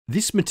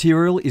This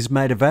material is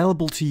made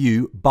available to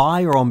you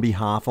by or on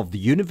behalf of the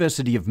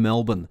University of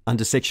Melbourne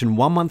under Section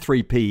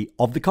 113P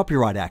of the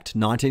Copyright Act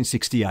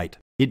 1968.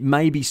 It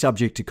may be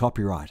subject to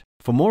copyright.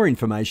 For more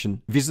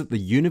information, visit the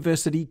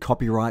University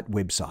Copyright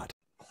website.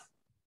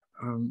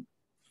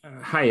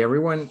 Hi,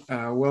 everyone.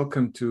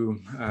 Welcome to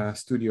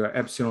Studio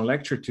Epsilon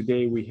Lecture.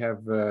 Today we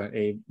have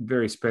a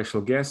very special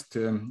guest,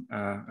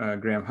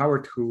 Graham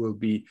Haworth, who will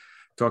be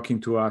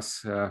talking to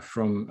us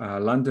from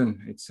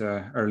London. It's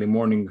early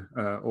morning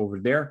over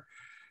there.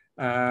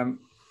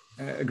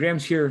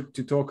 Graham's here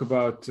to talk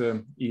about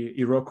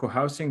Iroko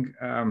Housing,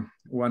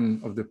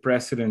 one of the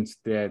precedents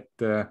that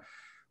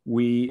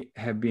we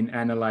have been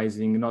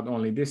analyzing not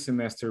only this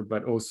semester,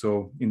 but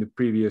also in the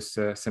previous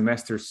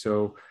semester.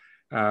 So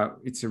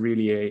it's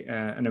really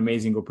an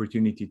amazing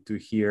opportunity to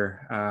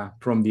hear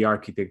from the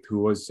architect who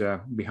was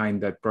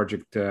behind that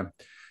project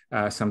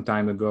some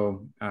time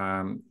ago.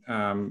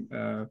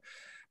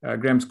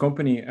 Graham's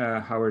company,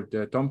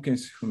 Haworth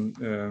Tompkins,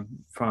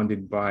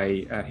 founded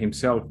by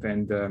himself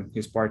and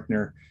his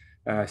partner,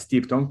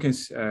 Steve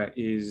Tompkins,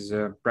 is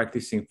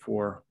practicing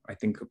for, I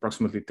think,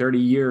 approximately 30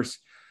 years,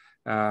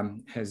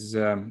 has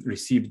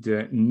received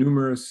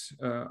numerous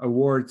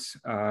awards,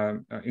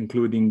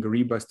 including the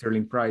RIBA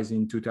Sterling Prize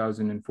in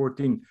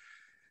 2014.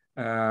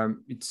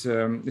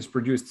 It's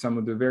produced some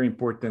of the very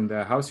important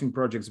housing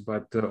projects,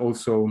 but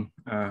also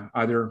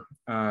other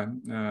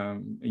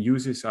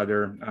uses,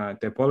 other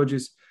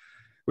typologies.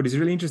 What is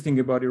really interesting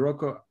about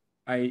Iroko,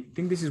 I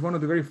think this is one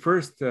of the very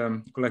first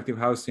collective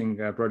housing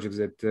projects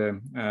that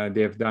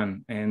they have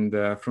done, and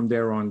from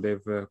there on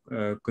they've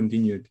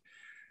continued.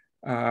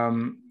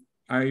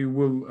 I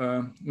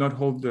will not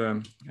hold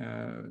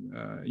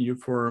you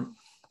for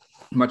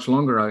much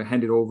longer. I'll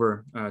hand it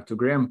over to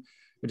Graham.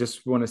 I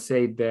just want to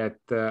say that,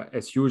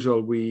 as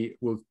usual, we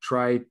will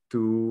try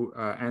to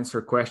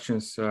answer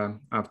questions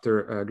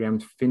after Graham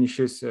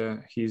finishes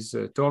his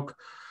talk.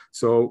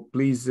 So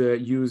please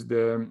use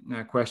the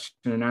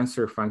question and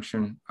answer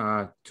function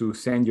to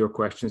send your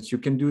questions. You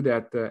can do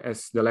that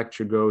as the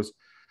lecture goes,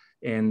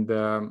 and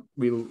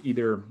we'll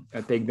either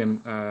take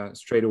them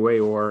straight away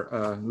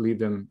or leave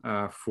them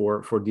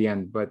for the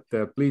end. But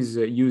please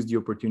use the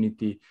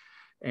opportunity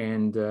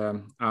and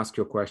ask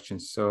your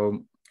questions.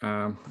 So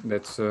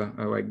that's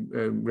why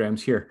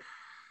Graham's here.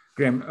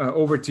 Graham,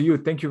 over to you.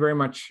 Thank you very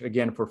much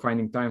again for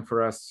finding time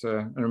for us.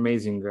 An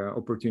amazing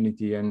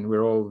opportunity, and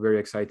we're all very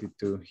excited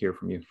to hear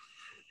from you.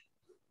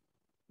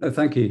 Oh,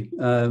 thank you.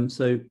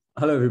 So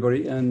hello,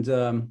 everybody, and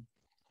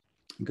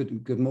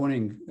good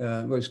morning.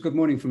 Well, it's good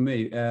morning from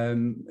me.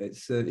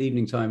 It's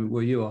evening time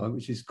where you are,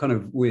 which is kind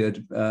of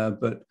weird,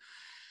 but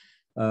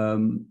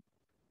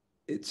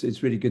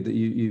it's really good that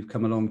you've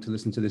come along to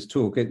listen to this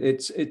talk.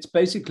 It's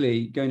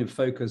basically going to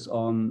focus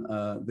on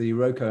the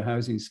Iroko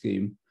housing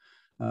scheme,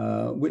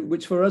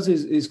 which for us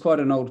is quite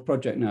an old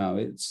project now.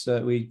 It's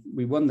we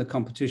won the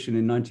competition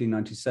in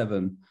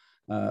 1997,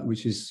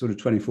 which is sort of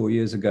 24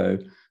 years ago.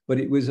 But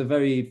it was a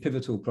very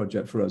pivotal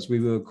project for us. We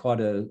were quite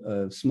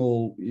a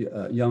small,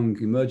 young,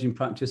 emerging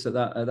practice at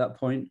that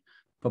point.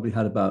 Probably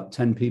had about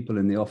 10 people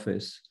in the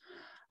office,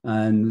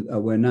 and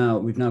we've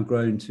now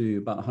grown to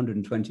about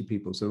 120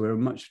 people. So we're a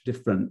much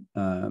different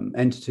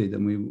entity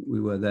than we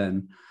were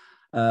then.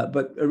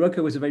 But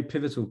Iroko was a very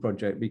pivotal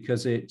project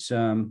because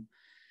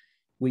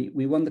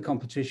we won the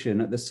competition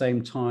at the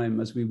same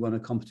time as we won a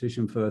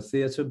competition for a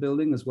theatre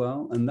building as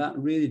well. And that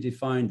really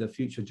defined the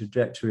future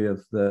trajectory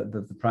of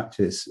the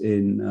practice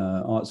in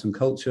arts and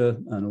culture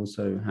and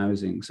also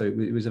housing. So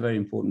it was a very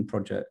important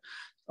project.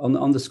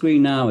 On the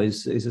screen now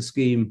is a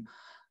scheme.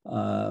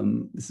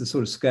 It's the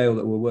sort of scale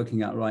that we're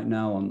working at right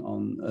now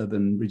on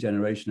urban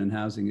regeneration and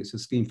housing. It's a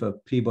scheme for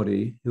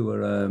Peabody, who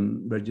are a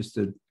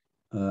registered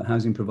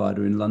housing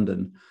provider in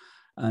London.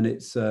 And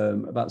it's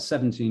about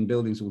 17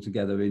 buildings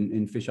altogether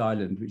in Fish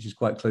Island, which is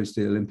quite close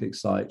to the Olympic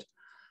site.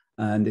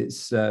 And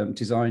it's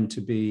designed to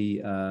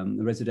be a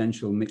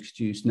residential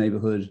mixed-use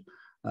neighbourhood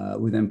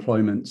with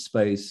employment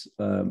space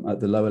at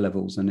the lower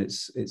levels. And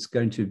it's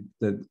going to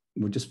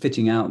we're just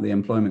fitting out the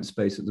employment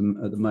space at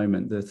the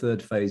moment. The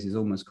third phase is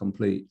almost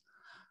complete,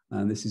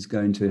 and this is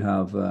going to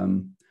have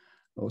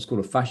what's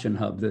called a fashion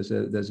hub. There's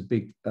a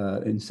big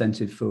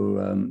incentive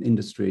for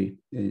industry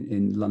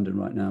in London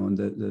right now, and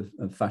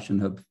the fashion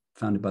hub,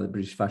 founded by the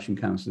British Fashion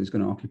Council, is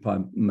going to occupy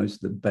most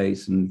of the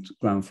base and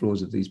ground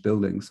floors of these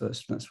buildings. So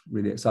that's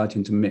really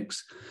exciting to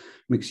mix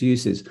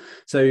uses.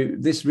 So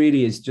this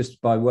really is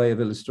just by way of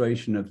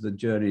illustration of the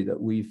journey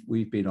that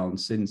we've been on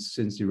since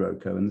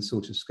Iroko and the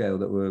sort of scale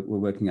that we're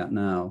working at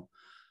now.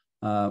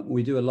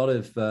 We do a lot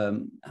of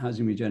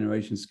housing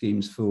regeneration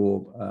schemes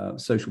for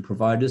social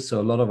providers.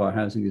 So a lot of our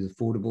housing is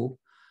affordable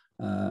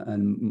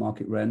and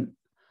market rent.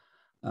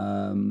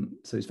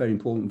 So it's very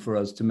important for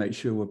us to make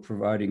sure we're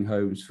providing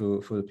homes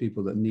for the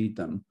people that need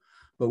them.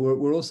 But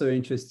we're also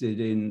interested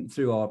in,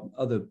 through our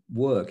other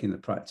work in the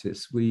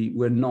practice,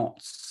 we're not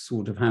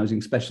sort of housing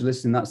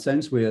specialists in that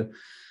sense. We're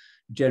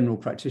general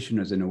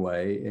practitioners in a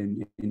way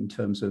in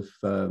terms of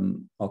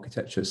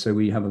architecture. So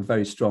we have a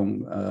very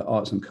strong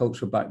arts and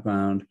cultural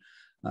background.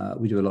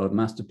 We do a lot of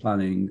master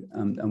planning,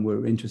 and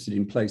we're interested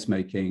in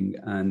placemaking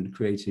and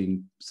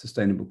creating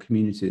sustainable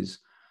communities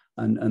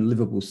and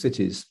livable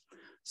cities.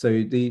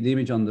 So the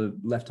image on the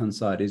left-hand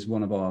side is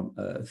one of our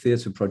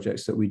theatre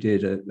projects that we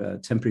did, a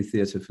temporary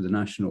theatre for the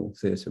National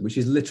Theatre, which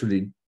is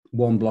literally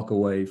 1 block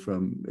away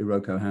from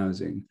Iroko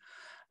Housing.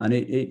 And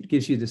it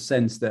gives you the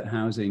sense that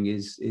housing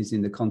is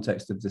in the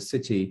context of the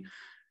city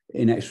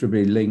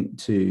inexorably linked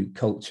to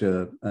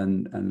culture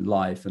and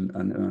life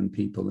and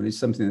people. And it's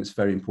something that's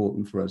very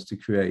important for us to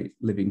create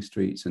living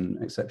streets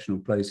and exceptional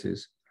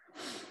places.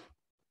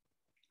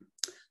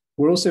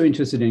 We're also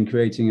interested in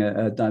creating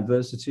a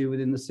diversity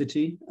within the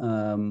city.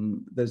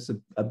 There's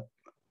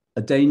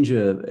a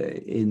danger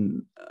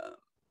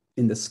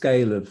in the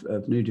scale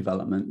of new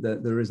development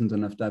that there isn't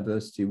enough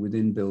diversity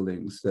within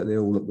buildings, that they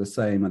all look the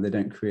same and they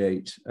don't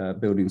create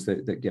buildings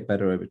that get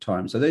better over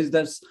time. So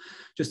that's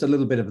just a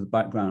little bit of the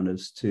background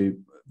as to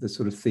the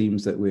sort of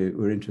themes that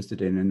we're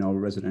interested in our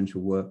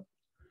residential work.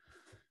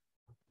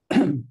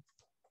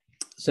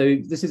 So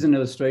this is an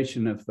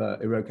illustration of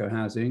Iroko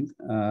Housing.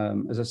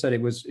 As I said,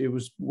 it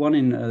was won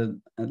in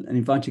an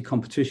invited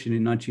competition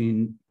in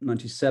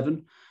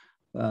 1997.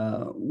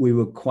 We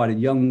were quite a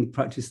young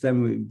practice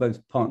then.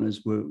 Both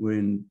partners were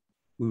in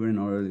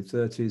our early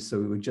 30s, so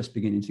we were just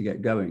beginning to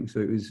get going.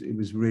 So it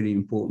was really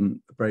important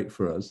break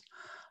for us.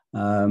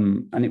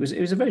 And it was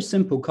a very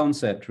simple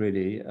concept,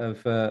 really,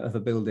 of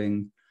a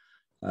building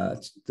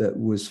that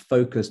was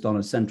focused on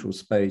a central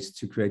space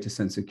to create a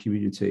sense of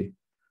community.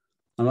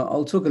 And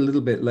I'll talk a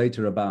little bit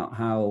later about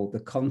how the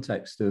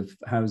context of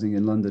housing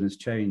in London has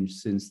changed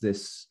since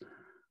this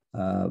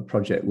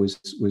project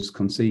was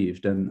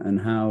conceived, and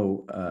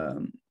how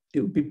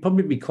it would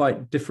probably be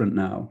quite different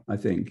now, I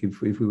think,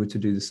 if we were to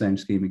do the same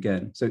scheme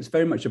again. So it's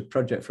very much a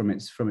project from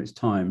its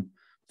time,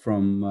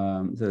 from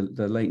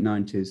the late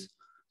 90s,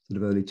 sort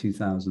of early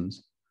 2000s,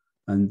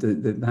 and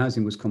the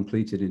housing was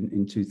completed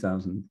in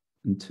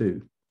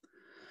 2002.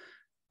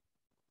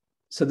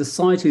 So the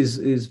site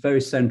is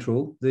very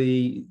central.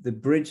 The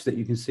bridge that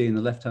you can see in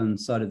the left-hand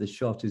side of the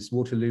shot is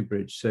Waterloo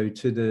Bridge. So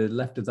to the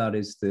left of that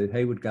is the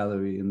Haworth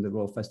Gallery and the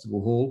Royal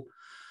Festival Hall.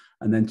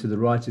 And then to the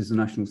right is the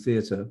National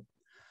Theatre.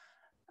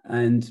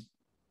 And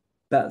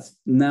that's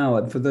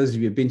now, for those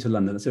of you who've been to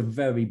London, it's a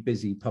very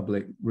busy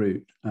public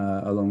route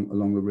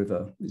along the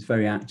river. It's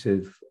very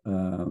active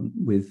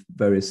with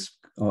various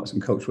arts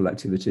and cultural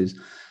activities.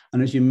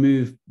 And as you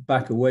move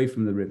back away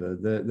from the river,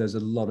 there's a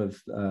lot of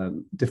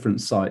different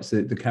sites.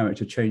 The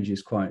character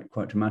changes quite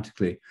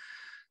dramatically.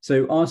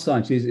 So our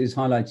site is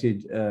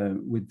highlighted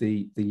with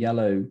the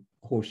yellow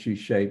horseshoe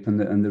shape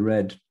and the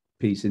red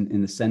piece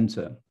in the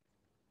centre.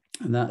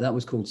 And that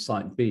was called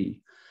Site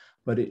B.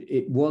 But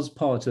it was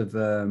part of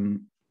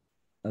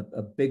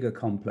a bigger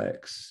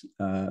complex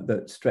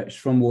that stretched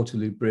from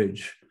Waterloo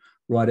Bridge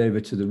right over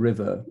to the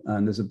river,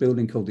 and there's a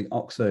building called the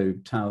OXO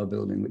Tower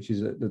building, which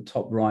is at the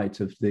top right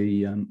of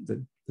the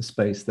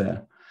space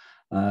there.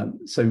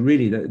 So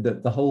really,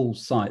 the whole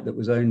site that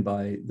was owned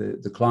by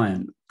the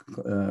client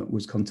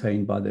was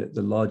contained by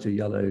the larger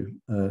yellow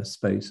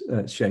space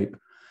shape,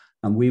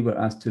 and we were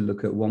asked to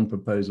look at one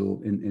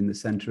proposal in the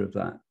centre of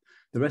that.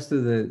 The rest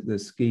of the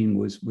scheme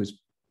was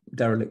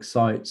derelict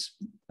sites,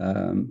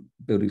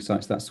 building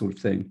sites, that sort of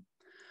thing.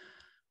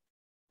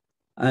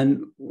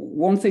 And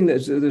one thing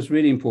that's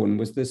really important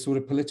was this sort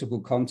of political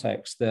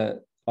context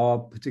that our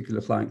particular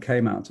client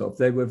came out of.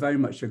 They were very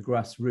much a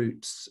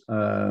grassroots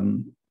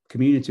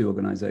community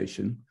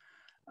organisation,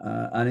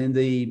 and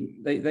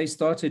they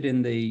started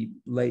in the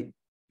late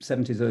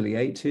 70s, early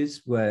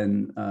 80s,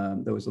 when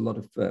there was a lot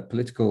of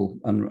political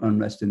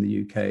unrest in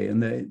the UK,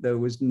 and there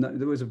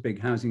was a big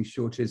housing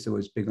shortage, there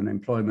was big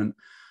unemployment,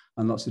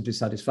 and lots of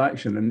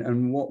dissatisfaction.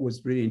 And what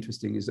was really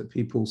interesting is that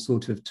people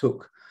sort of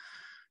took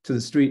to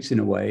the streets in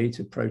a way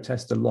to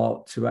protest a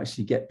lot, to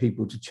actually get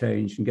people to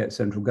change and get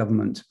central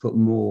government to put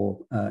more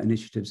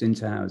initiatives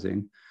into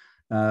housing.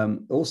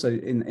 Also,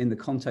 in the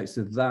context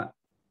of that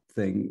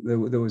thing, there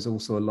was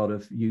also a lot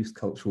of youth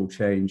cultural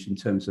change in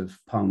terms of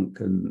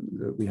punk, and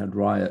we had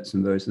riots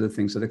and those other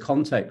things. So the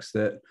context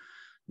that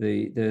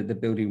the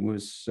building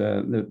was,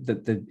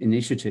 the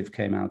initiative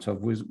came out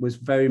of was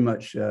very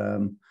much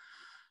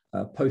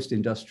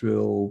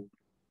post-industrial,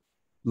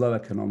 low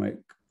economic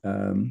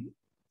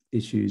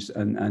issues,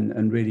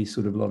 and really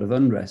sort of a lot of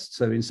unrest.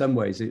 So in some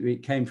ways,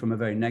 it came from a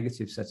very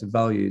negative set of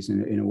values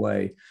in a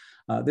way.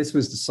 This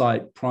was the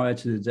site prior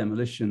to the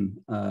demolition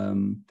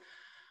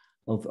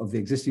of the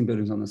existing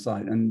buildings on the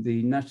site. And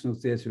the National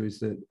Theatre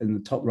is in the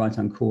top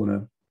right-hand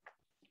corner.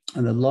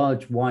 And the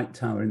large white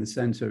tower in the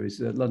centre is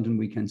London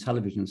Weekend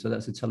Television. So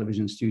that's a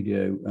television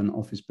studio and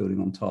office building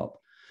on top.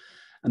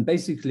 And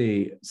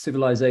basically,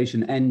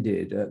 civilization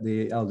ended at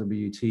the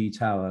LWT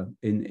Tower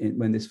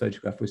when this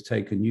photograph was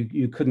taken.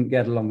 You couldn't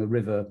get along the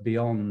river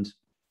beyond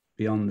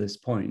this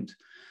point.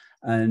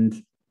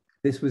 And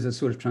this was a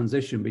sort of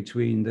transition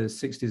between the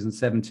 60s and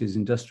 70s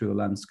industrial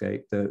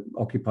landscape that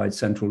occupied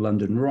central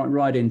London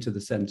right into the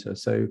centre.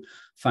 So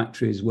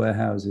factories,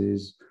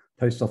 warehouses,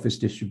 post office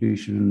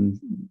distribution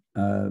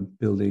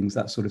buildings,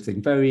 that sort of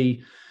thing.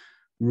 Very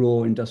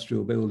raw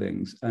industrial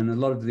buildings. And a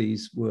lot of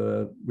these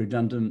were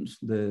redundant.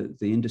 The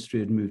industry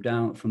had moved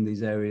out from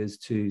these areas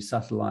to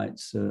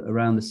satellites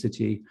around the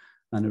city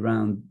and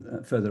around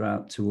further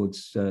out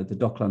towards the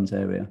Docklands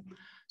area.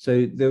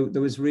 So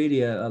there was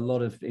really a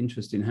lot of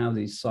interest in how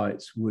these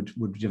sites would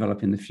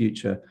develop in the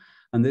future.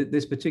 And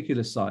this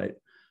particular site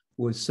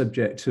was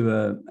subject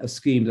to a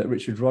scheme that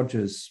Richard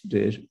Rogers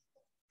did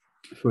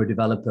for a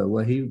developer,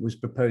 where he was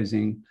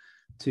proposing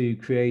to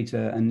create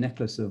a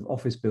necklace of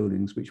office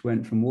buildings, which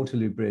went from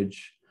Waterloo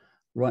Bridge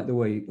right the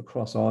way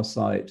across our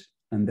site,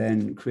 and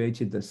then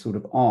created this sort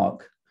of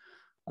arc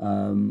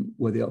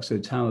where the OXO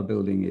Tower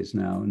building is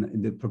now.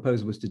 And the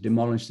proposal was to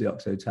demolish the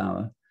OXO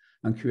Tower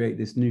and create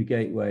this new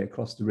gateway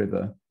across the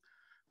river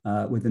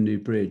with a new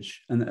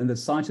bridge. And the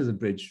site of the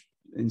bridge,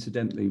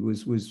 incidentally,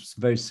 was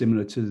very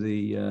similar to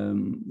the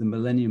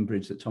Millennium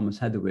Bridge that Thomas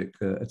Heatherwick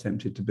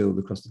attempted to build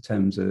across the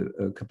Thames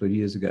a couple of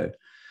years ago.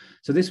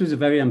 So this was a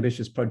very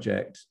ambitious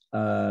project.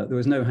 There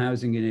was no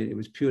housing in it. It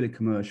was purely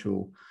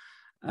commercial.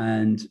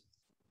 And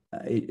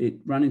it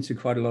ran into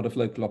quite a lot of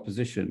local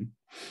opposition.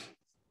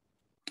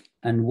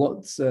 And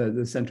what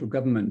the central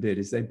government did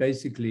is they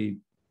basically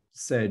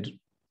said,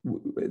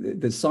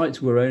 the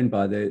sites were owned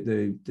by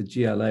the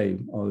GLA,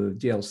 or the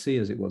GLC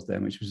as it was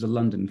then, which was the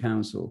London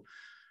Council.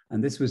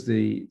 And this was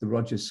the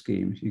Rogers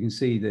scheme. You can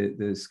see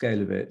the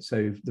scale of it.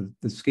 So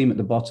the scheme at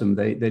the bottom,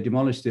 they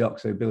demolished the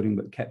OXO building,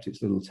 but kept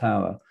its little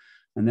tower,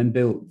 and then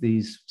built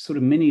these sort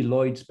of mini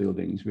Lloyd's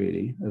buildings,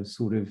 really, of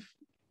sort of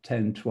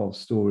 10, 12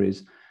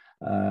 stories.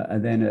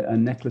 And then a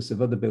necklace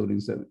of other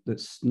buildings that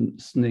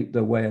sneaked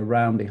their way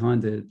around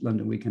behind the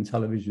London Weekend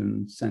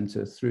Television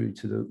Centre through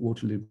to the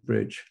Waterloo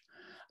Bridge.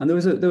 And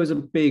there was a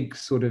big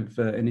sort of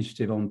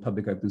initiative on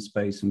public open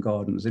space and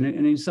gardens. And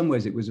in some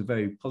ways, it was a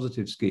very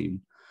positive scheme,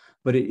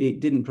 but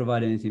it didn't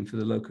provide anything for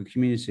the local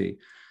community.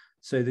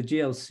 So the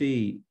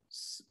GLC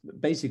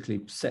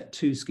basically set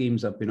two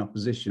schemes up in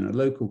opposition, a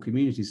local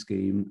community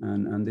scheme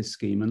and this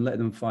scheme, and let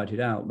them fight it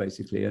out,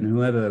 basically. And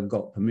whoever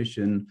got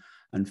permission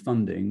and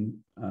funding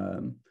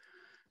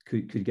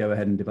could go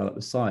ahead and develop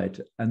the site.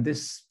 And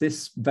this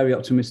very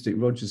optimistic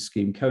Rogers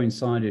scheme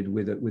coincided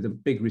with a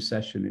big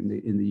recession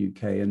in the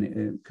UK,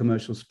 and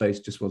commercial space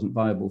just wasn't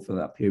viable for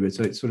that period.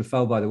 So it sort of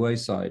fell by the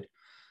wayside.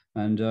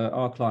 And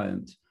our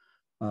client,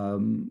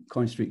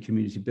 Coin Street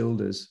Community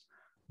Builders,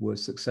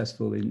 was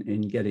successful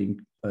in getting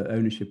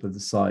ownership of the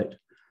site,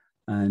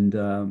 and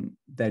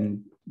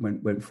then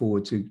went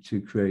forward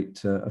to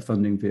create a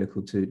funding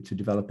vehicle to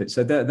develop it.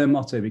 So their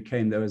motto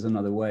became, there is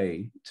another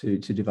way to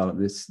develop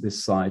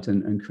this site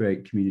and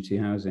create community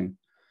housing.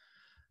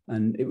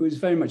 And it was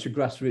very much a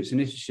grassroots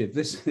initiative.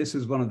 This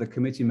was one of the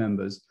committee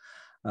members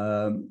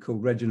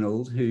called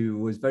Reginald, who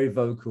was very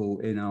vocal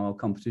in our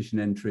competition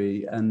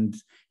entry, and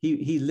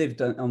he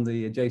lived on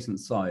the adjacent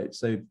site.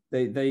 So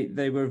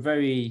they were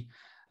very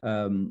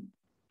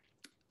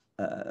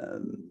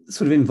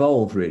sort of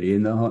involved, really,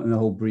 in the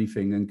whole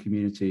briefing and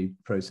community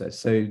process.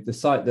 So the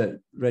site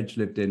that Reg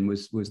lived in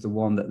was the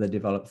one that they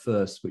developed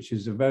first, which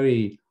is a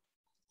very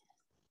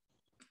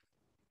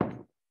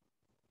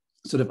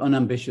sort of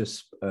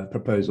unambitious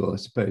proposal, I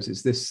suppose.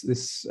 It's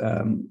this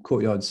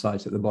courtyard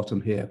site at the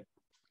bottom here.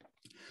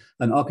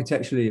 And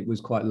architecturally, it was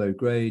quite low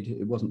grade.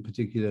 It wasn't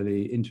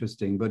particularly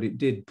interesting, but it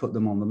did put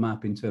them on the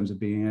map in terms of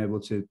being able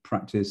to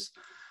practice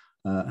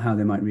how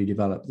they might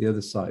redevelop the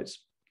other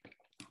sites.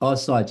 Our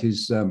site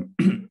is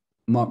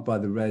marked by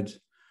the red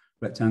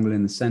rectangle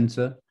in the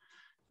center.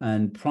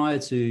 And prior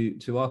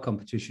to our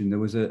competition, there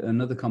was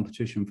another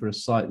competition for a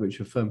site which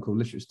a firm called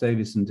Littrich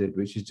Davison did,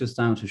 which is just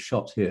out of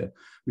shot here,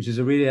 which is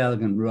a really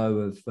elegant row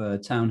of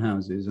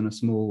townhouses and a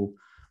small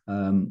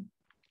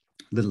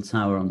little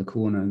tower on the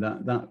corner.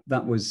 And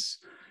that was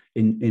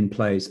in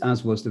place,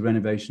 as was the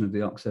renovation of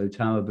the OXO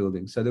Tower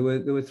building. So there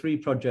were three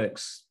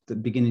projects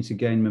that beginning to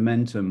gain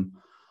momentum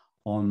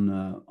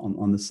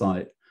on the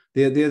site.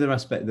 The other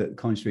aspect that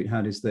Coin Street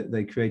had is that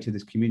they created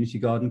this community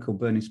garden called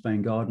Burning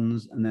Spain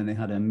Gardens, and then they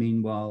had a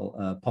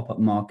meanwhile pop-up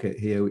market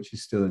here, which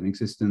is still in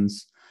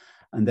existence.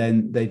 And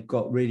then they've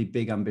got really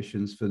big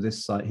ambitions for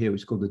this site here,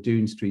 which is called the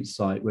Doon Street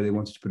site, where they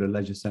wanted to put a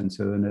leisure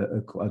centre and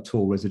a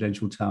tall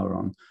residential tower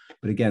on.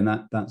 But again,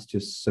 that's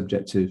just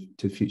subject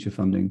to future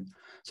funding.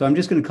 So I'm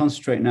just going to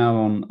concentrate now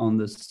on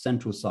the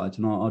central site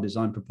and our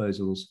design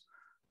proposals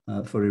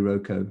for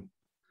Iroko.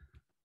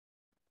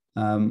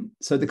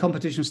 So the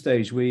competition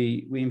stage,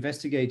 we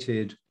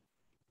investigated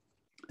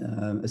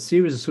a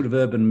series of sort of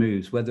urban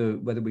moves, whether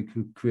we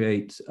could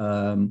create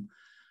a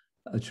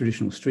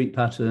traditional street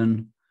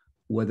pattern,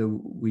 whether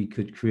we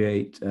could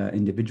create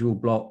individual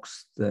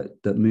blocks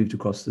that moved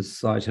across the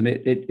site. And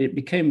it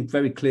became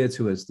very clear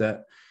to us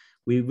that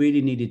we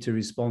really needed to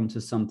respond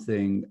to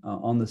something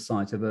on the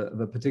site of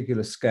a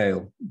particular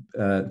scale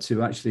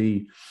to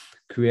actually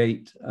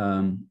create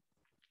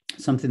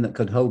something that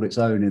could hold its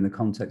own in the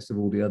context of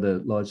all the other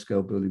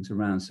large-scale buildings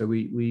around. So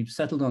we've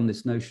settled on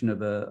this notion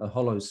of a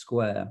hollow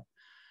square,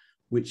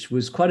 which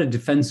was quite a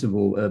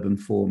defensible urban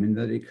form in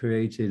that it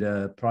created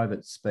a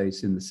private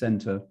space in the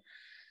center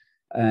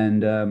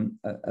and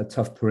a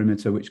tough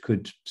perimeter, which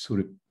could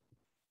sort of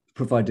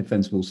provide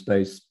defensible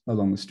space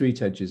along the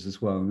street edges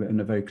as well,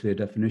 and a very clear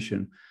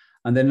definition.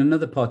 And then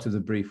another part of the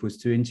brief was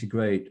to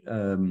integrate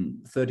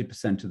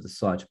 30% of the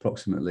site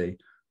approximately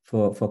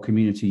for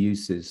community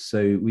uses.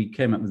 So we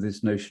came up with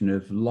this notion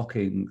of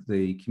locking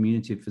the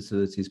community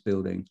facilities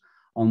building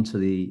onto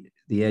the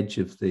edge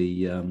of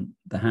the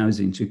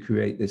housing to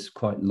create this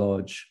quite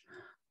large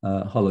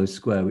hollow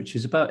square, which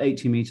is about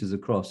 80 meters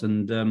across.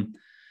 And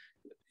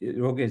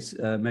Roges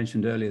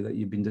mentioned earlier that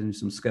you've been doing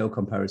some scale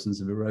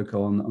comparisons of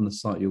Iroko on the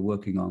site you're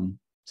working on.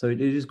 So it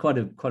is quite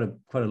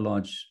a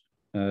large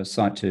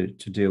site to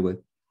deal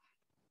with.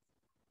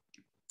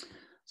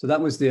 So that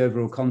was the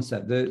overall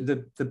concept.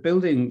 The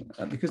building,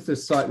 because the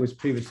site was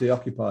previously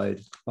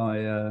occupied by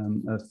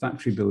a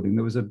factory building,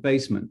 there was a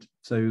basement.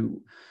 So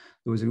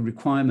there was a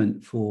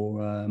requirement for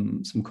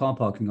some car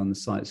parking on the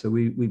site. So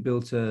we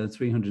built a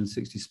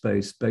 360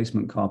 space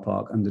basement car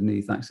park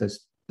underneath, access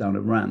down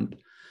a ramp.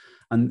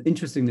 And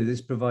interestingly, this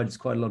provides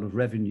quite a lot of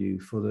revenue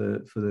for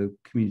the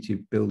community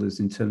builders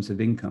in terms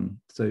of income.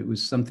 So it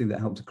was something that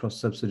helped to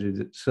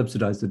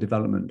cross-subsidize the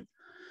development.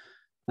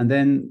 And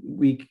then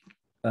we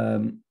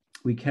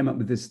came up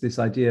with this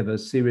idea of a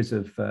series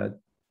of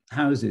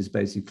houses,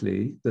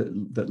 basically,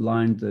 that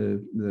lined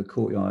the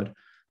courtyard.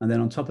 And then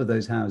on top of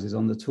those houses,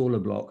 on the taller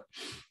block,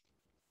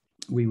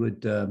 we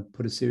would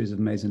put a series of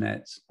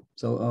maisonettes.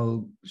 So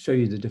I'll show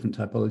you the different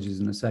typologies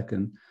in a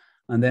second.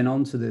 And then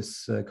onto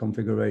this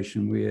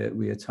configuration,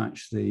 we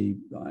attached the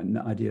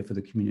idea for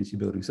the community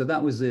building. So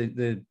that was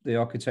the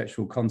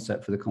architectural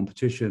concept for the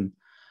competition.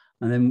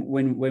 And then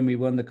when we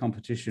won the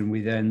competition, we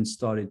then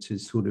started to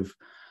sort of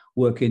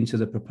work into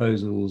the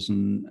proposals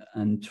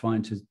and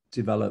trying to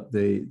develop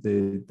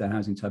the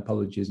housing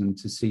typologies and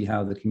to see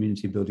how the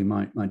community building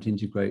might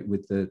integrate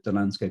with the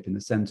landscape in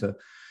the center.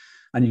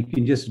 And you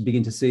can just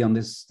begin to see on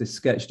this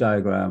sketch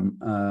diagram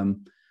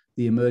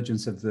the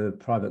emergence of the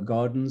private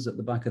gardens at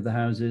the back of the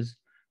houses,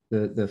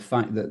 the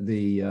fact that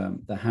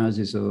the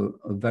houses are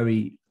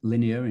very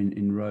linear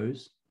in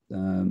rows.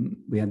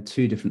 We had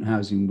two different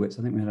housing widths.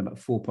 I think we had about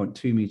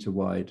 4.2 meter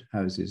wide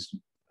houses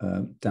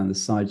down the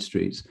side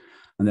streets.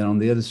 And then on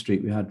the other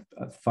street, we had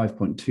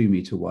 5.2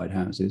 meter wide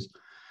houses.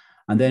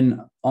 And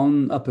then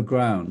on upper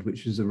ground,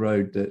 which is a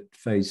road that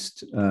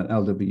faced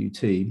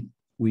LWT,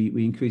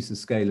 we increased the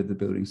scale of the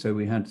building. So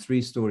we had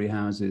 3-story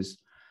houses.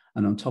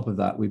 And on top of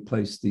that, we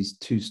placed these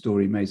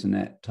 2-story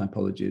maisonette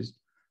typologies.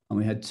 And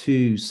we had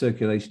 2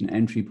 circulation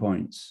entry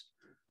points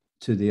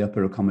to the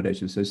upper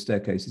accommodation, so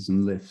staircases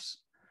and lifts.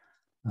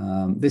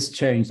 This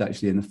changed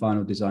actually in the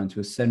final design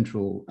to a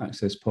central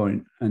access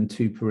point and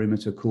 2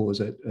 perimeter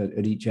cores at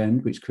each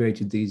end, which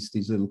created these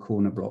little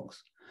corner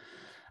blocks.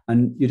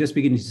 And you're just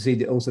beginning to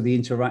see also the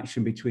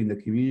interaction between the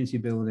community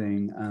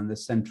building and the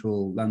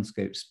central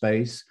landscape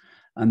space,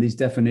 and these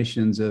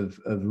definitions of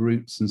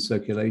routes and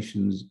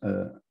circulations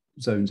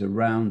zones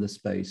around the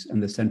space,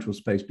 and the central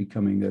space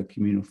becoming a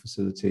communal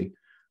facility,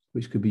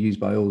 which could be used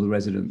by all the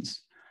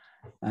residents,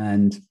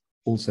 and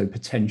also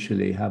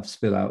potentially have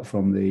spill out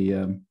from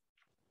the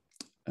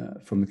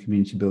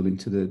community building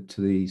to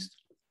the east.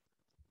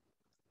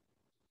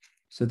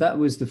 So that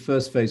was the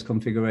first phase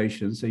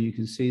configuration. So you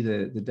can see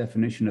the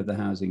definition of the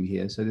housing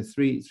here. So the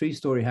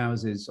three-story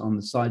houses on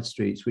the side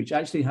streets, which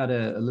actually had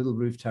a little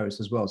roof terrace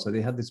as well. So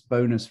they had this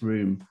bonus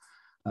room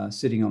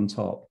sitting on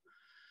top,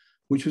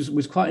 which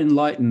was quite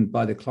enlightened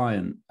by the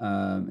client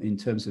in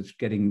terms of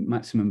getting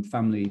maximum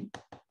family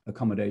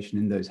accommodation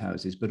in those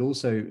houses, but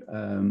also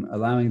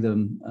allowing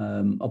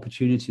them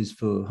opportunities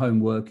for home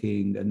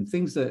working and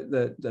things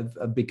that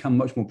have become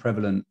much more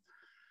prevalent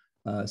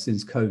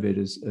since COVID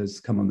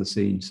has come on the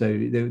scene. So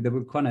they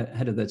were quite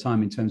ahead of their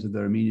time in terms of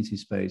their amenity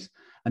space.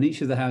 And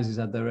each of the houses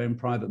had their own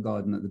private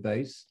garden at the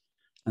base,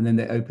 and then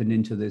they opened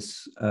into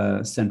this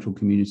central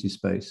community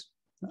space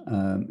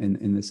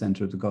in the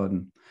center of the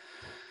garden.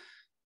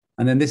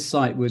 And then this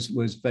site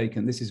was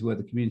vacant. This is where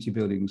the community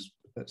buildings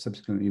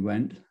subsequently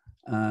went.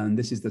 And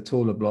this is the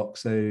taller block.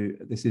 So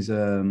this is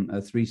a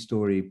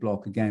 3-story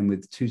block, again,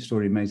 with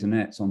 2-story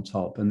maisonettes on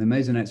top. And the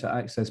maisonettes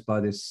are accessed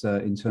by this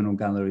internal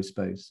gallery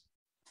space.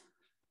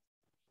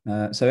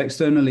 So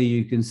externally,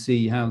 you can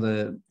see how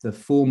the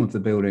form of the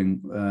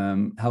building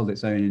held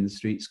its own in the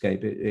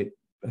streetscape. It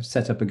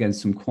set up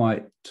against some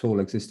quite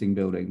tall existing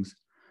buildings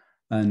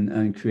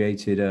and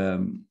created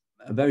a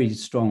very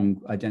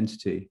strong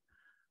identity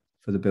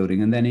for the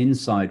building. And then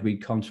inside, we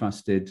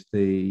contrasted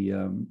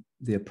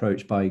the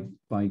approach by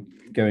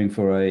going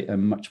for a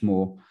much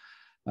more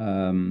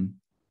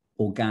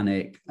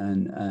organic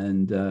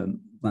and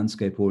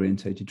landscape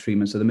orientated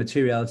treatment. So the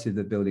materiality of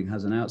the building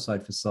has an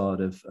outside facade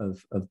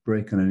of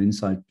brick and an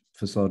inside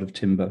facade of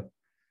timber.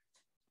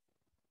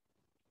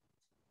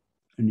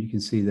 And you can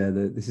see there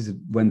that this is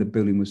when the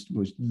building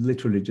was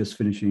literally just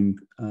finishing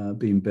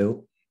being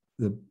built.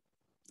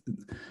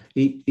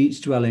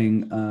 Each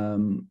dwelling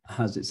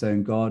has its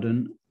own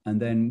garden. And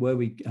then where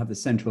we have the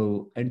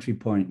central entry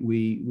point,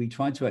 we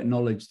tried to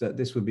acknowledge that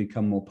this would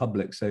become more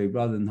public. So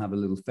rather than have a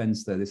little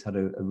fence there, this had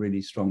a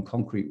really strong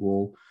concrete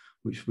wall,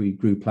 which we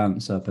grew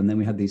plants up. And then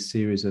we had these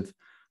series of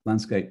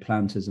landscape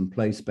planters and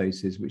play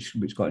spaces,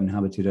 which got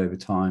inhabited over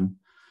time.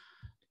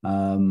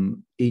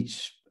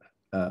 Each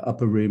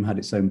upper room had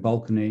its own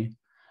balcony,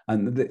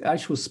 and the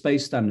actual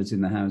space standards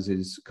in the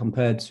houses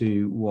compared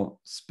to what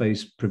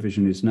space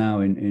provision is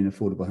now in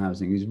affordable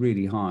housing is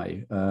really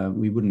high.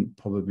 We wouldn't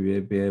probably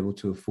be able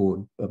to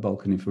afford a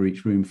balcony for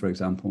each room, for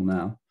example,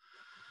 now.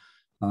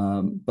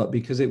 But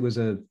because it was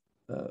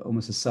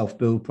almost a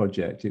self-build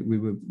project, we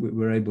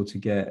were able to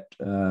get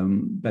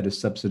better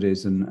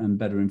subsidies and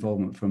better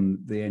involvement from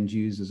the end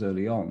users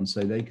early on,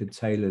 so they could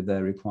tailor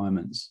their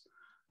requirements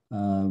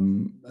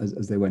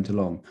as they went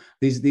along.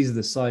 These are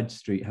the side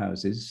street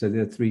houses, so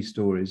they're 3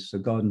 stories, so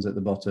gardens at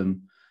the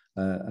bottom,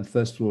 a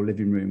first floor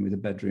living room with a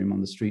bedroom on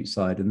the street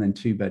side, and then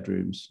 2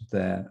 bedrooms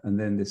there, and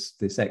then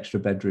this extra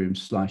bedroom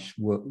 /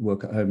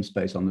 work at home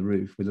space on the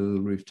roof with a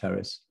little roof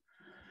terrace.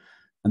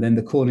 And then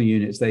the corner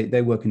units,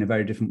 they work in a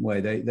very different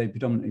way. They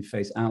predominantly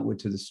face outward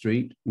to the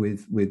street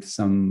with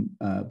some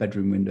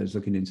bedroom windows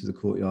looking into the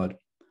courtyard.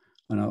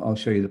 And I'll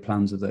show you the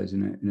plans of those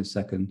in a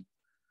second.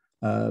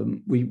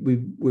 We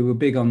were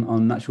big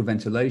on natural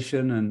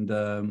ventilation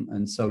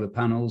and solar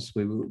panels.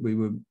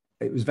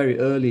 It was very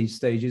early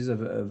stages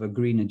of a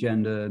green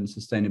agenda and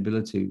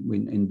sustainability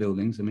in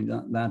buildings. I mean,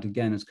 that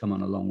again has come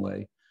on a long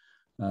way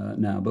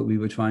now, but we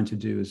were trying to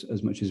do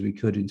as much as we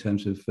could in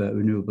terms of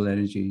renewable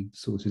energy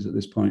sources at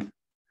this point.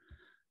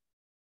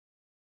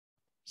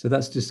 So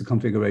that's just the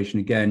configuration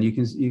again. You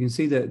can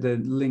see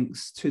the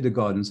links to the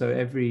garden. So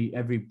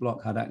every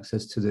block had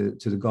access to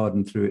the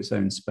garden through its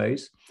own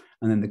space,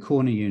 and then the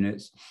corner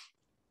units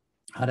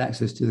had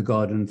access to the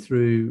garden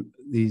through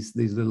these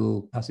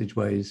little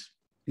passageways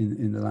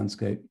in the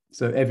landscape.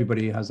 So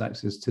everybody has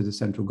access to the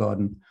central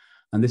garden,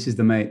 and this is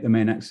the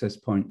main access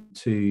point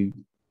to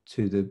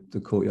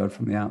the courtyard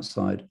from the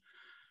outside.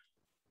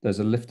 There's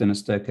a lift and a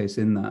staircase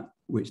in that,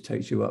 which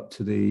takes you up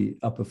to the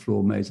upper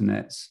floor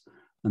maisonettes.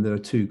 And there are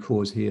 2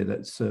 cores here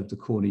that serve the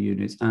corner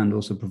units and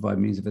also provide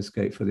means of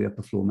escape for the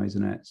upper floor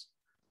maisonettes.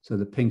 So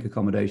the pink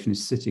accommodation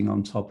is sitting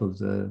on top of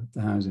the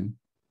housing.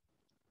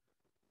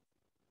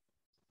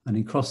 And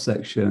in cross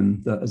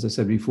section, as I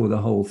said before, the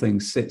whole thing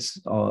sits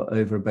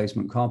over a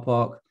basement car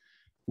park.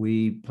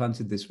 We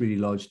planted this really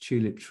large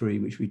tulip tree,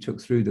 which we took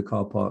through the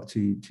car park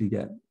to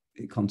get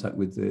in contact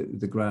with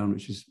the ground,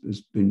 which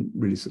has been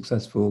really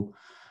successful.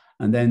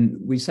 And then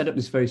we set up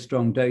this very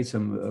strong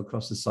datum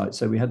across the site.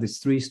 So we had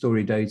this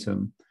 3-story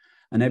datum,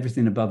 and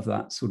everything above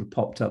that sort of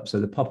popped up. So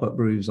the pop-up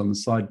roofs on the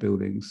side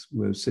buildings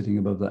were sitting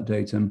above that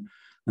datum.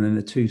 And then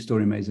the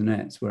 2-story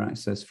maisonettes were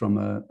accessed from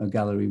a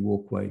gallery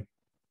walkway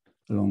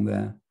along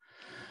there.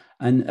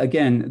 And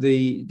again,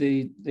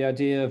 the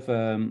idea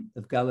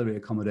of gallery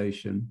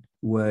accommodation,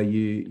 where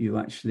you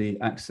actually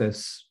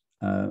access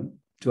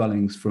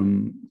dwellings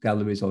from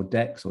galleries or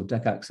decks, or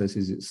deck access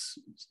is its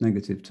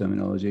negative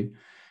terminology,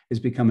 is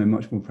becoming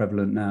much more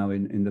prevalent now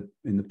in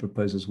the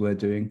proposals we're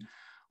doing.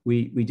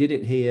 We did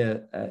it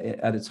here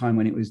at a time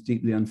when it was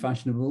deeply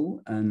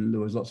unfashionable, and there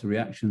was lots of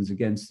reactions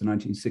against the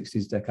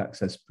 1960s deck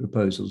access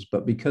proposals.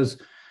 But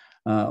because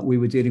we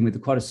were dealing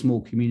with quite a small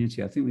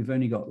community, I think we've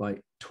only got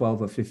like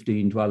 12 or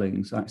 15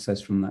 dwellings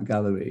accessed from that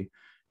gallery.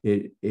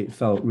 It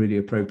felt really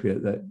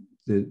appropriate that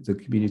the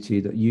community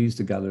that used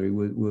the gallery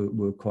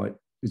were quite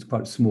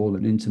small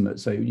and intimate,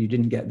 so you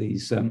didn't get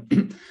these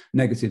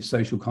negative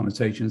social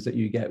connotations that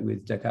you get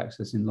with deck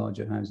access in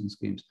larger housing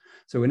schemes.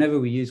 So whenever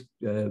we use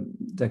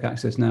deck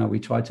access now, we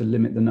try to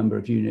limit the number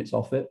of units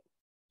off it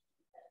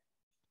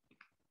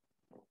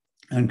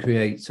and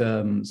create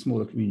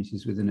smaller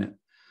communities within it.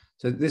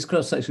 So this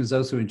cross section is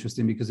also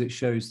interesting because it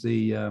shows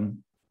the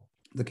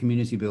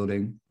community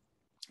building,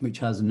 which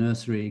has a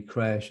nursery,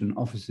 creche, and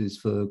offices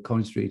for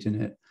Collins Street in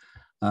it.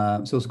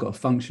 It's also got a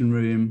function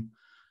room,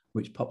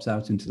 which pops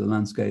out into the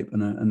landscape,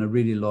 and a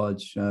really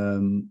large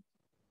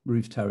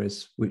roof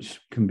terrace, which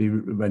can be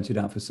rented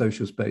out for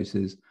social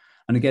spaces.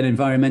 And again,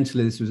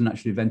 environmentally, this was a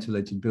naturally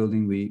ventilated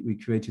building. We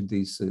created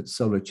these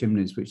solar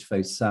chimneys which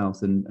face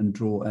south and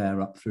draw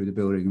air up through the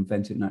building and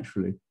vent it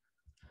naturally.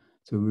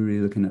 So we're really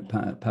looking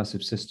at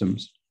passive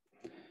systems.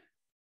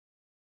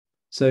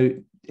 So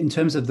in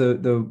terms of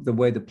the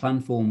way the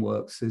plan form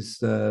works, is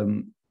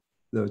the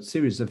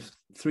series of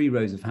 3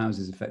 rows of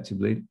houses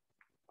effectively.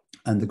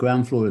 And the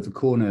ground floor of the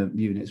corner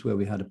units where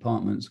we had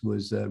apartments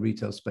was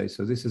retail space.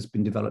 So this has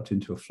been developed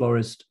into a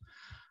florist,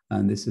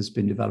 and this has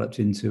been developed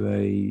into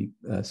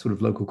a sort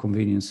of local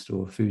convenience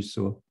store, food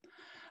store.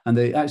 And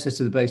the access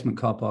to the basement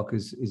car park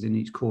is in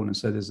each corner.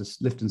 So there's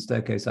a lift and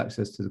staircase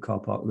access to the car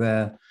park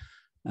there,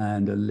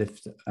 and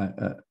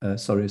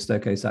a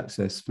staircase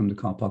access from the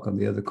car park on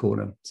the other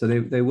corner. So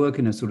they work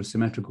in a sort of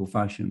symmetrical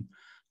fashion.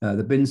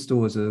 The bin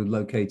stores are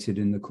located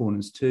in the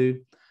corners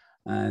too,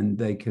 and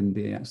they can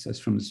be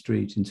accessed from the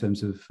street in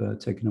terms of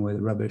taking away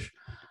the rubbish.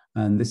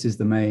 And this is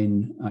the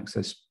main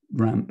access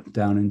ramp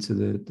down into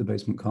the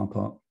basement car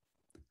park.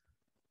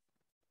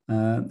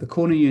 The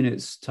corner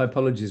units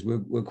typologies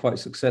were quite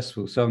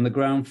successful. So on the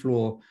ground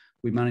floor,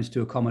 we managed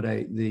to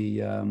accommodate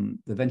the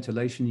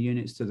ventilation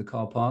units to the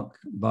car park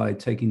by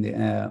taking the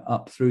air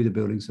up through the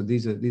building. So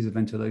these are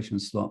ventilation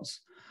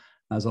slots.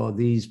 as are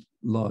these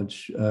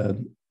large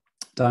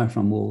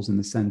diaphragm walls in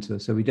the center.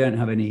 So we don't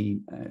have any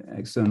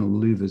external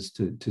louvers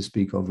to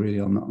speak of really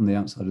on the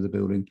outside of the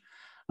building.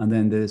 And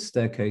then the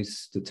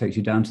staircase that takes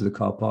you down to the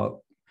car park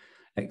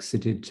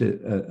exited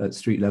at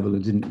street level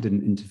and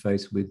didn't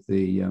interface with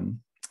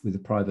the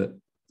private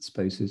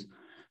spaces.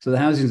 So the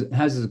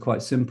houses are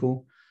quite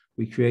simple.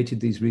 We created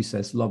these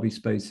recessed lobby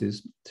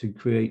spaces to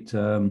create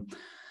a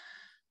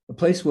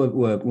place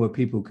where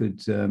people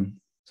could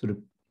sort of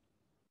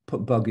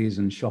put buggies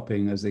and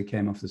shopping as they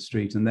came off the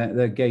street, and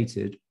they're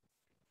gated.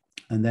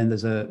 And then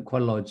there's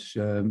quite a large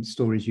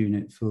storage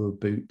unit for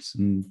boots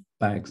and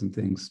bags and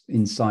things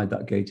inside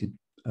that gated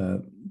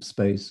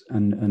space,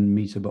 and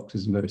meter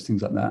boxes and various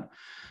things like that.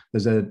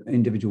 There's an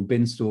individual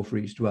bin store for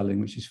each dwelling,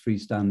 which is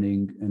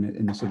freestanding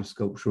in a sort of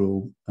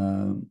sculptural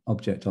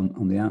object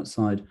on the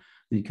outside.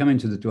 And you come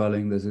into the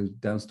dwelling, there's a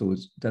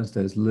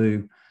downstairs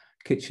loo,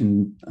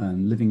 kitchen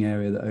and living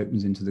area that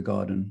opens into the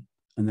garden,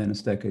 and then a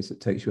staircase that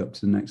takes you up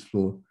to the next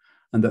floor.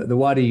 And the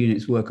wider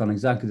units work on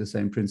exactly the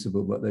same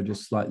principle, but they're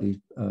just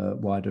slightly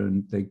wider,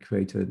 and they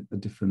create a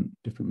different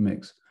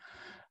mix.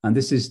 And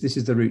this is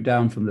the route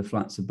down from the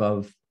flats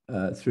above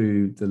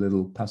through the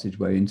little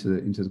passageway into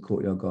the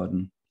courtyard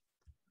garden.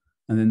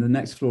 And then the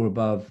next floor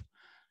above,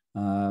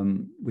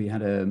 we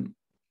had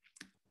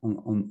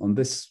on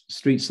this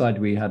street side,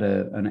 we had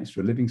an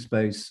extra living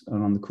space,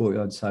 and on the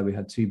courtyard side, we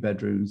had 2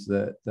 bedrooms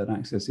that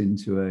access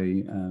into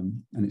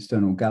an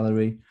external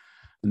gallery,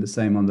 and the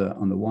same on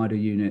the wider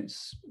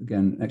units.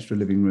 Again, extra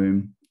living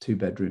room, 2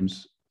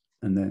 bedrooms,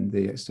 and then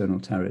the external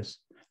terrace.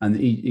 And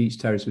each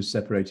terrace was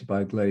separated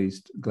by a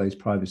glazed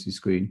privacy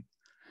screen.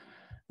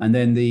 And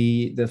then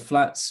the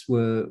flats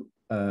were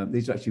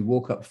these are actually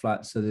walk-up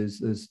flats, so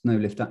there's no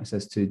lift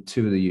access to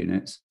 2 of the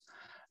units.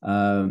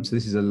 So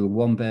this is a little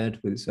 1-bed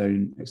with its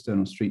own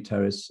external street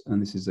terrace,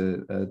 and this is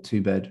a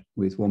 2-bed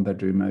with 1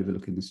 bedroom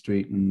overlooking the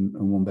street and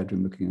 1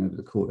 bedroom looking over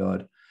the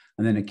courtyard,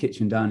 and then a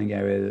kitchen dining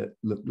area that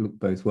look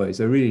both ways.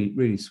 They're really,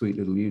 really sweet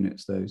little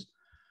units, those.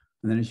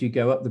 And then as you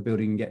go up the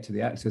building and get to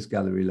the access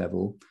gallery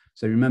level,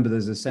 so remember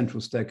there's a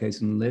central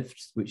staircase and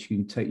lift which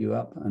can take you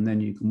up, and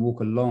then you can walk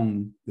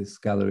along this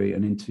gallery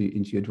and into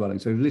your dwelling.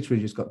 So we've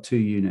literally just got 2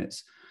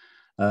 units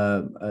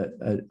at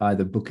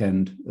either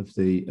bookend of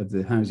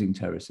the housing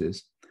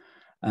terraces.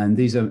 And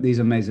these are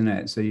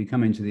maisonettes. So you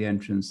come into the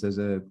entrance, there's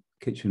a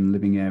kitchen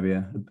living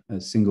area, a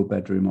single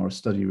bedroom or a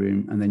study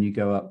room, and then you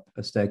go up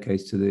a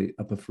staircase to the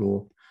upper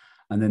floor.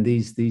 And then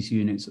these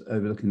units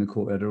overlooking the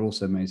courtyard are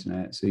also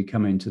maisonette. So you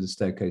come into the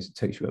staircase, it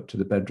takes you up to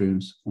the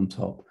bedrooms on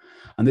top.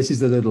 And this is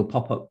the little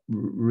pop-up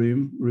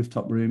room,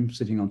 rooftop room,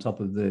 sitting on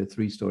top of the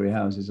 3-story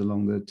houses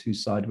along the 2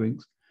 side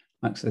wings,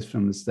 access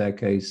from the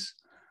staircase,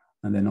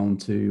 and then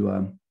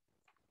onto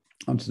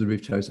the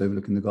roof terrace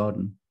overlooking the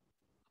garden.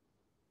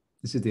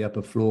 This is the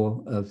upper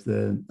floor of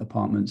the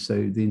apartment.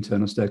 So the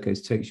internal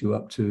staircase takes you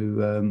up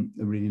to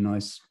a really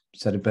nice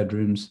set of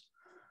bedrooms,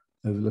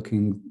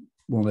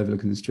 one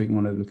overlooking the street and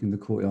one overlooking the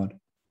courtyard.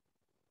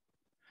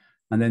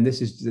 And then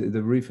this is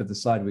the roof of the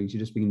side wings. You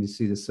just begin to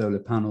see the solar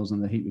panels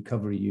and the heat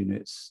recovery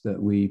units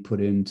that we put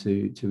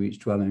into each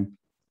dwelling.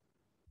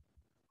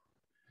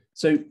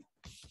 So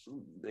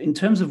in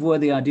terms of where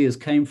the ideas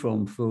came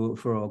from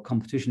for our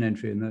competition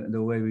entry and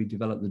the way we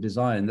developed the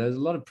design, there's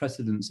a lot of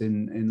precedents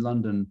in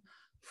London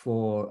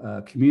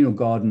for communal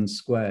garden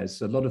squares.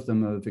 So a lot of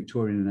them are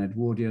Victorian and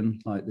Edwardian,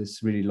 like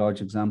this really large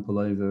example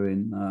over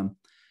in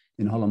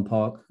Holland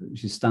Park,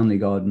 which is Stanley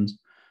Gardens.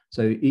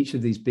 So each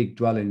of these big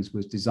dwellings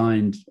was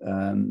designed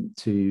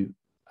to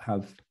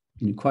have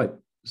quite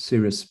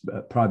serious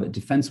private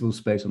defensible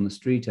space on the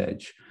street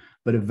edge,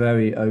 but a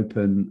very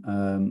open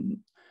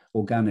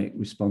organic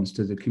response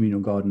to the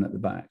communal garden at the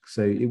back.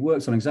 So it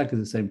works on exactly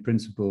the same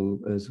principle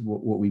as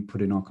what we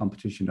put in our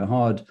competition, a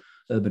hard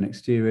urban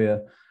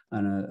exterior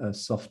and a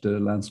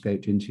softer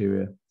landscaped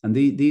interior. And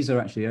these are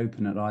actually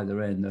open at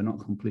either end. They're not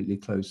completely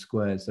closed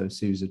squares. They're a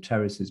series of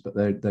terraces, but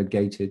they're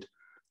gated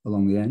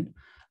along the end.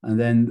 And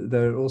then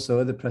there are also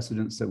other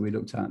precedents that we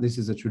looked at. This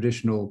is a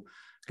traditional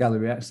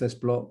gallery access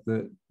block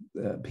that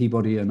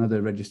Peabody and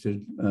other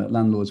registered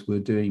landlords were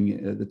doing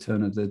at the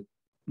turn of the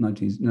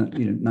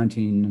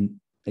 1890s,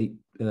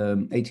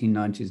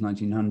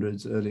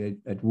 1900s, early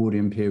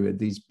Edwardian period.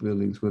 These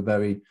buildings were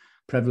very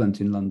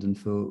prevalent in London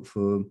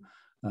for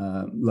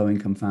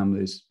low-income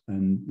families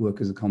and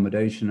workers'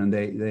 accommodation, and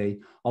they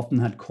often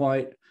had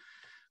quite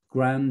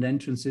grand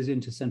entrances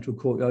into central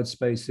courtyard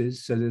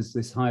spaces. So there's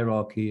this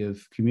hierarchy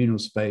of communal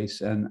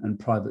space and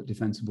private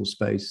defensible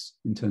space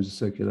in terms of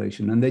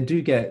circulation, and they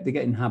get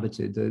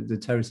inhabited. The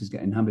terraces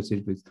get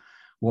inhabited with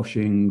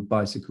washing,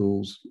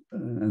 bicycles,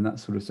 and that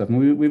sort of stuff.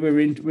 And we were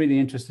really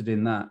interested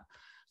in that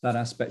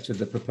aspect of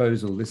the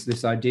proposal.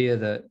 This idea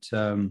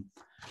that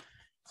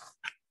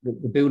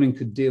the building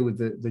could deal with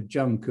the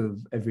junk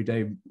of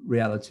everyday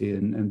reality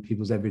and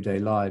people's everyday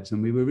lives.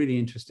 And we were really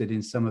interested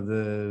in some of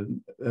the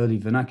early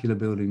vernacular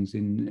buildings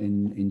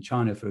in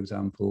China, for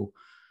example,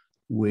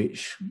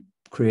 which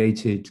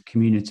created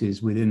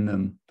communities within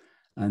them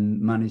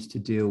and managed to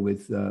deal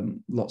with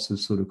lots of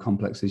sort of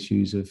complex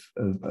issues of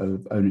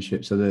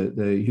ownership. So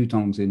the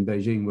hutongs in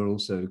Beijing were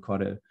also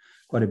quite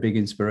a big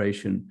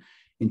inspiration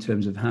in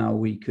terms of how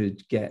we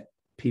could get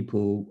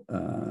people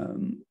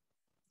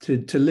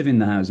to live in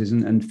the houses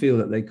and feel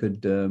that they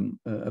could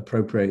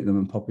appropriate them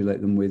and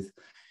populate them with,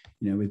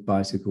 with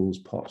bicycles,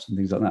 pots and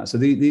things like that. So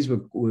these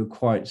were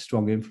quite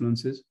strong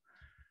influences.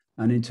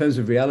 And in terms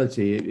of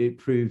reality, it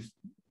proved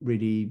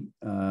really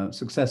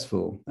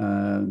successful.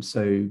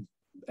 So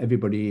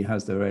everybody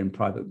has their own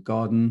private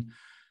garden.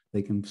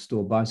 They can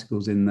store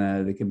bicycles in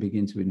there. They can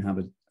begin to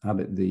inhabit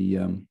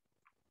the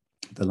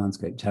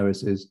landscape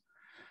terraces.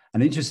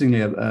 And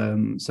interestingly,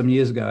 some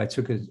years ago, I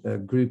took a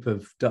group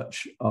of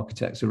Dutch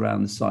architects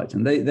around the site,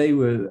 and they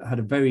had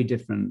a very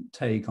different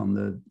take on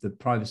the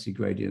privacy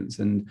gradients,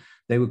 and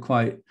they were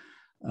quite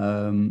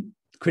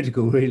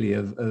critical, really,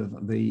 of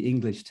the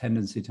English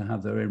tendency to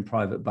have their own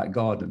private back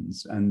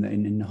gardens. And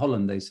in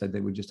Holland, they said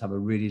they would just have a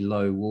really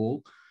low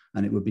wall,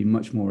 and it would be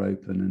much more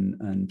open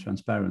and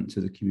transparent to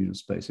the communal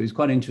space. So it's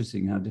quite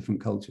interesting how different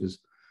cultures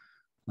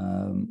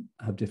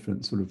have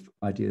different sort of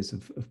ideas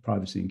of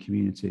privacy and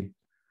community.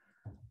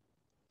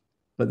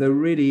 But there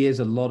really is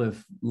a lot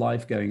of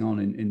life going on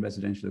in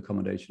residential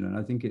accommodation. And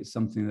I think it's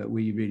something that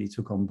we really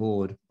took on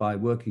board by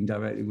working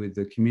directly with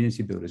the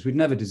community builders. We'd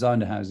never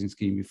designed a housing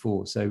scheme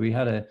before. So we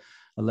had a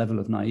level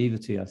of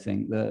naivety, I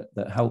think,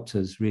 that helped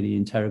us really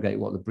interrogate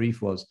what the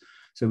brief was.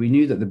 So we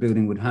knew that the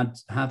building would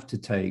have to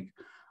take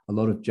a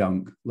lot of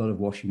junk, a lot of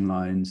washing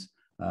lines.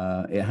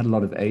 It had a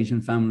lot of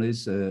Asian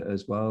families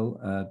as well,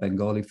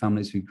 Bengali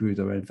families who grew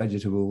their own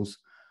vegetables.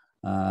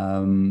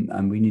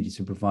 And we needed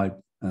to provide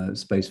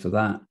space for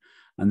that.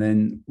 And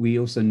then we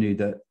also knew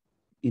that,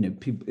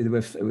 people, there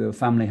were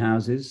family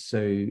houses,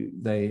 so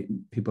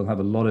people have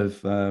a lot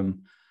of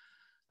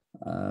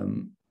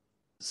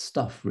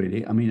stuff,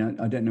 really. I mean,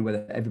 I don't know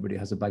whether everybody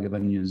has a bag of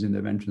onions in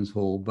their entrance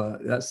hall,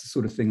 but that's the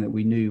sort of thing that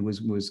we knew was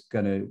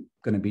going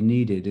to be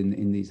needed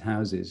in these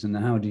houses. And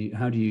how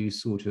do you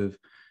sort of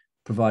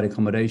provide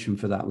accommodation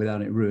for that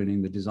without it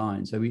ruining the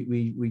design? So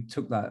we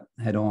took that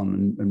head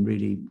on and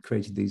really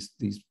created these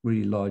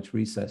really large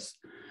recessed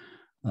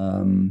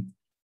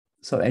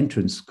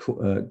entrance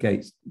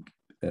gates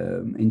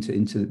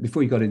into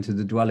before you got into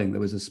the dwelling. There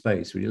was a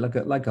space really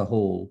like a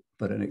hall,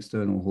 but an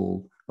external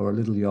hall or a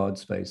little yard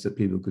space that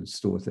people could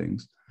store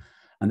things.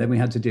 And then we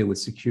had to deal with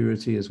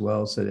security as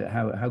well. So that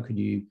how could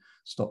you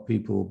stop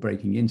people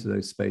breaking into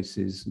those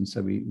spaces? And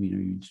so we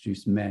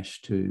introduced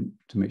mesh to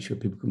make sure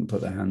people couldn't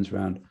put their hands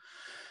around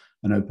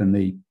and open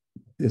the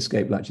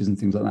escape latches and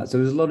things like that. So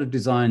there's a lot of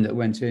design that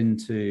went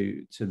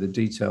into the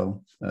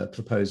detail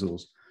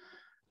proposals.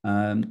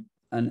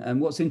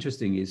 And what's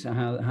interesting is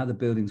how the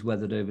building's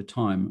weathered over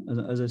time.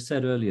 As I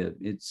said earlier,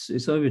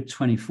 it's over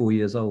 24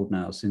 years old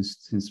now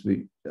since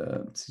we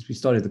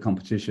started the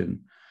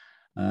competition,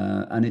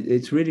 and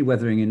it's really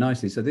weathering in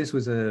nicely. So this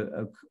was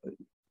a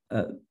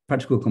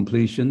practical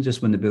completion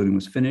just when the building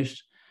was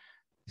finished.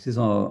 This is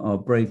our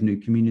brave new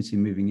community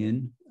moving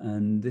in,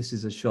 and this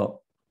is a shot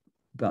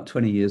about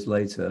 20 years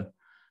later,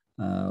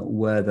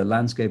 where the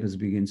landscape has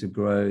begun to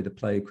grow, the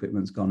play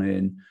equipment's gone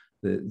in.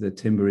 The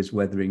timber is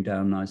weathering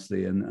down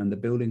nicely, and the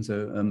buildings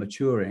are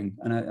maturing.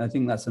 And I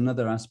think that's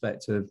another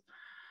aspect of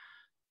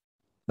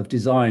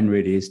design,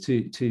 really, is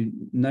to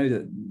know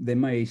that they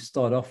may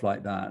start off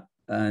like that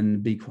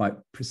and be quite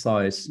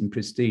precise and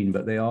pristine,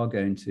 but they are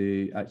going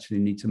to actually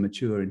need to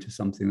mature into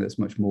something that's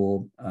much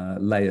more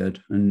layered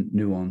and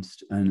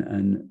nuanced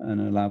and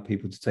allow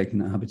people to take in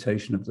the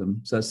habitation of them.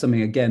 So that's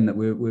something, again, that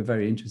we're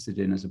very interested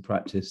in as a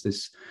practice,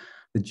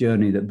 the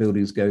journey that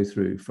buildings go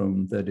through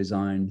from their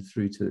design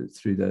through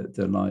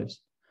their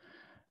lives.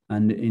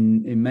 And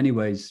in many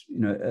ways,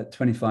 at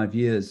 25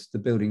 years, the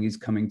building is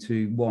coming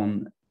to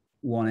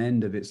one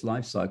end of its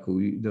life cycle.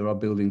 There are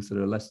buildings that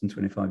are less than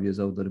 25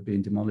 years old that are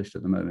being demolished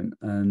at the moment.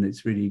 And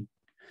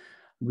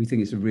we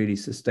think it's a really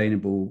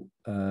sustainable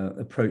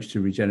approach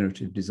to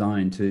regenerative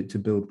design to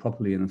build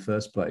properly in the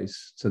first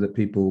place, so that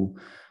people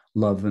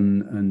love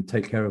and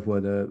take care of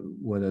where they're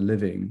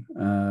living.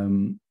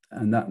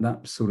 And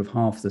that's sort of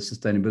half the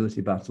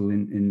sustainability battle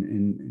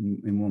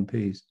in one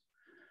piece.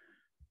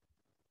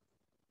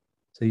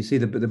 So you see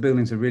the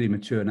buildings are really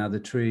mature now. The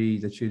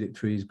tulip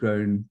tree's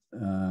grown,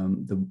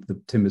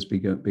 the timber's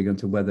begun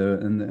to weather,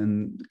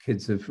 and the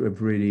kids have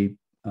really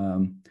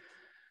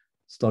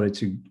started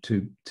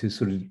to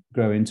sort of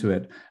grow into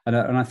it. And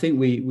I think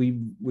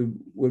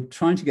we're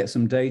trying to get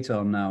some data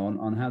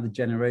on how the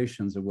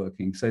generations are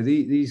working. So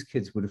these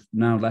kids would have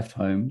now left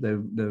home.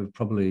 They've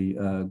probably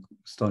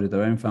started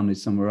their own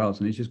families somewhere else,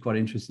 and it's just quite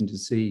interesting to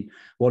see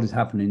what is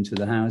happening to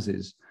the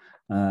houses.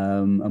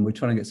 And we're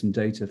trying to get some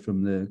data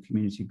from the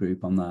community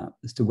group on that,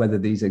 as to whether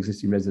these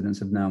existing residents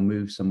have now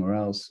moved somewhere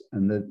else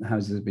and the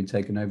houses have been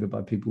taken over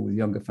by people with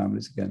younger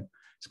families again.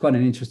 It's quite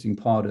an interesting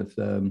part of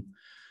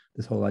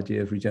this whole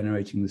idea of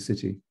regenerating the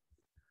city.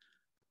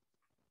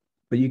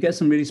 but you get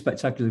some really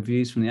spectacular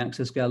views from the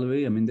access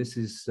gallery. I mean, this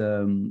is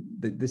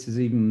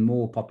even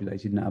more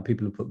populated now.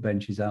 People have put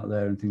benches out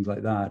there and things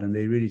like that, and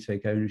they really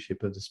take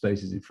ownership of the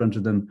spaces in front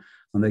of them,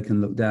 and they can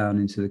look down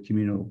into the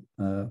communal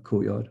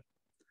courtyard.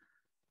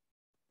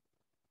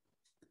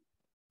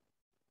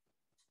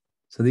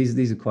 So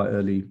these are quite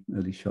early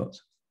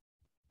shots.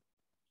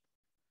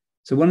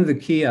 So one of the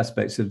key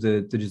aspects of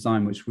the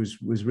design, which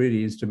was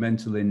really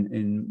instrumental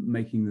in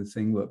making the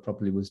thing work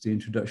properly, was the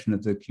introduction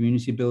of the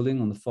community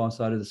building on the far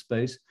side of the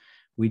space.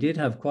 We did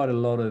have quite a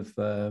lot of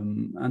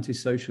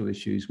antisocial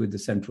issues with the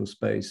central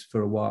space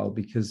for a while,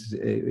 because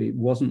it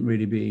wasn't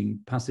really being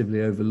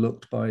passively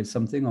overlooked by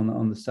something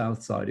on the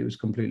south side. It was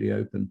completely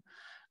open.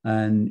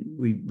 And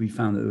we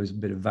found that there was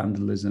a bit of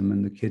vandalism,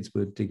 and the kids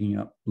were digging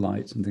up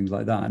lights and things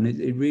like that. And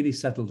it really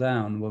settled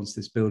down once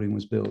this building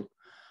was built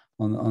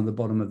on the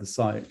bottom of the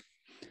site.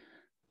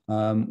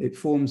 It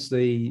forms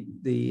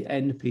the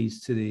end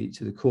piece to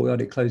the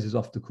courtyard. It closes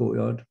off the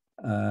courtyard,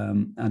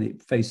 and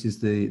it faces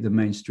the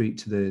main street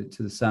to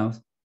the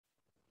south.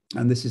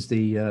 And this is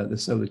the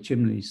solar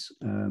chimneys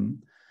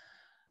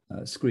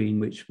screen,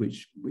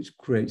 which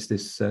creates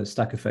this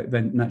stack effect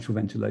natural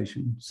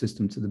ventilation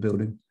system to the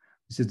building.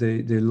 This is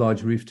the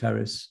large roof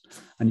terrace,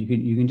 and you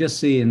can just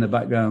see in the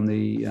background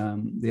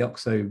the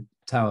OXO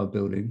Tower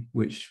building,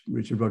 which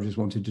Richard Rogers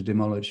wanted to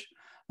demolish.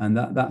 And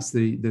that's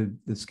the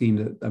scheme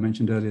that I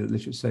mentioned earlier that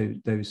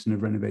Litchfield Davison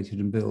have renovated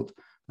and built.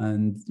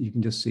 And you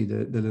can just see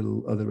the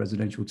little other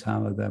residential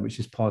tower there, which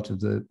is part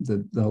of the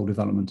whole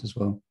development as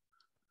well.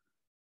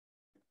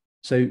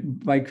 So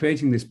by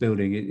creating this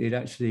building, it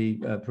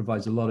actually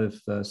provides a lot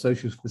of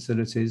social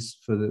facilities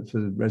for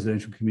the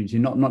residential community,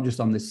 not just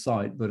on this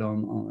site, but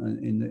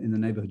in the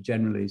neighborhood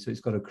generally. So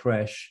it's got a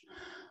creche.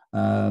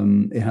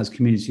 It has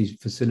community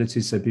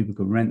facilities so people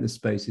can rent the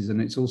spaces,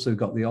 and it's also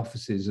got the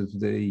offices of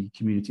the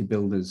community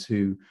builders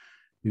who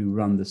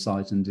run the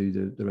site and do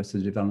the rest of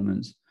the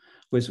developments.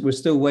 We're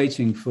still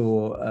waiting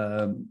for,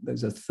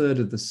 there's a third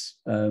of this,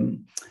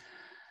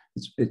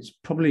 it's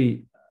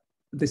probably,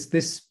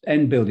 this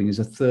end building is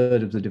a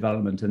third of the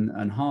development,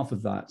 and half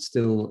of that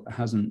still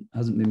hasn't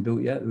been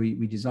built yet.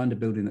 We designed a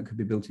building that could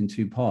be built in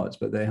two parts,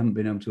 but they haven't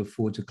been able to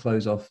afford to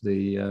close off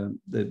the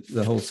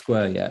whole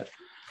square yet.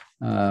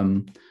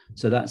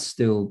 So that's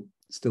still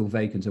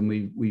vacant, and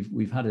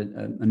we've had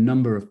a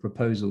number of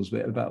proposals.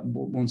 About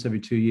once every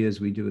 2 years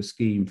we do a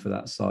scheme for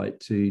that site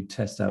to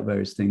test out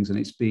various things, and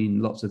it's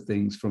been lots of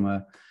things from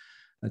a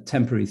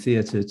temporary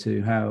theatre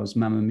to house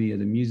Mamma Mia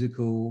the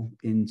musical,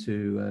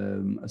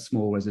 into a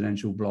small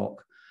residential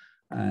block,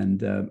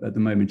 and at the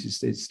moment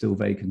it's still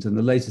vacant. And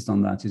the latest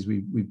on that is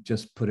we've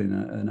just put in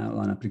an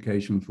outline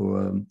application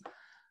for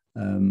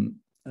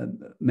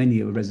mainly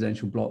a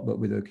residential block, but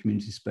with a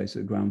community space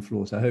at the ground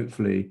floor. So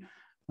hopefully,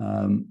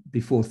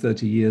 before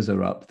 30 years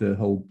are up, the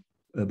whole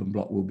urban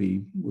block will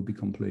be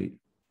complete.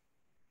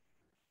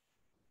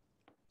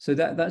 So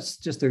that's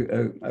just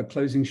a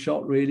closing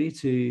shot, really,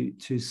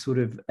 to sort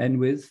of end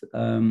with.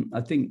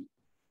 I think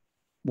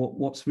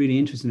what's really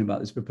interesting about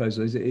this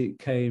proposal is it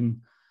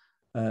came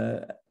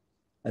at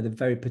a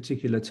very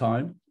particular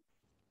time,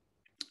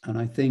 and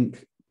I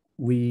think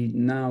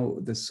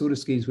the sort of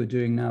schemes we're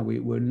doing now,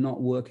 we're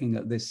not working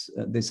at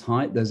this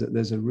height.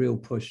 There's a real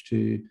push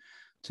to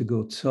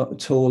go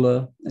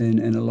taller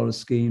in a lot of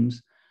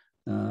schemes.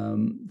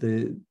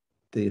 The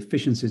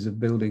efficiencies of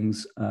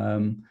buildings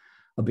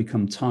have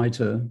become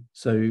tighter.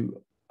 So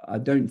I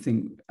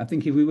think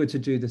if we were to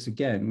do this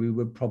again, we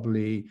would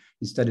probably,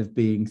 instead of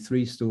being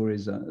 3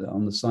 stories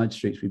on the side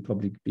streets, we'd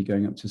probably be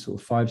going up to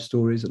sort of 5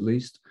 stories at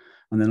least.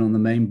 And then on the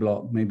main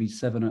block, maybe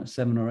 7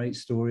 or 8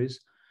 stories.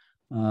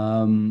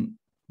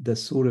 The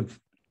sort of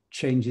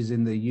changes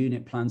in the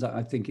unit plans,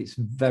 I think it's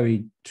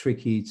very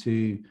tricky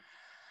to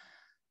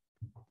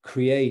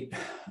create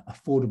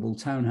affordable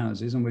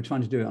townhouses, and we're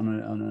trying to do it on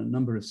a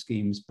number of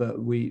schemes. But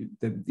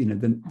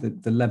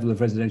the level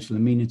of residential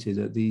amenity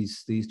that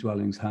these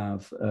dwellings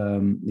have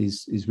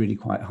is really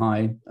quite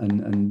high,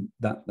 and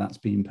that's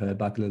been pared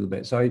back a little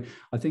bit. So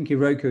I think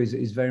Iroko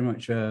is very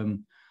much a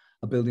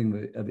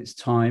building of its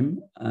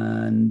time,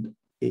 and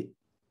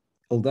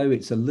although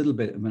it's a little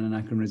bit of an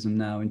anachronism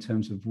now in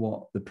terms of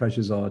what the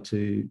pressures are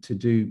to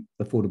do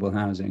affordable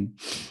housing,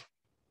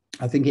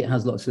 I think it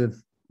has lots of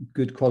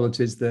good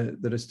qualities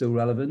that are still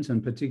relevant,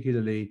 and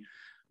particularly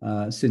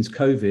since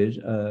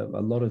COVID,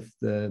 a lot of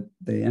the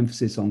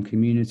emphasis on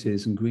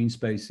communities and green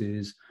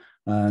spaces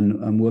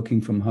and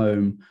working from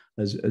home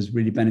has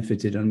really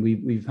benefited. And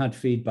we've had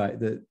feedback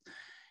that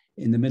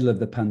in the middle of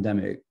the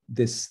pandemic,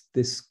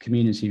 this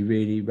community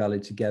really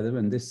rallied together,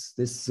 and this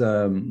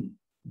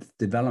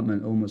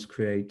development almost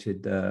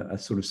created a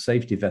sort of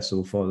safety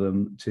vessel for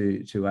them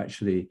to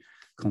actually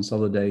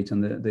consolidate,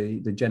 and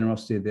the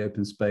generosity of the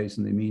open space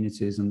and the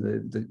amenities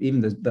and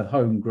even the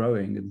home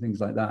growing and things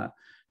like that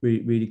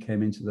really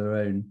came into their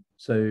own.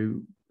 So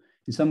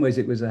in some ways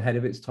it was ahead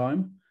of its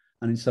time,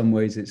 and in some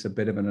ways it's a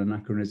bit of an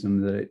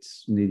anachronism that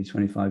it's nearly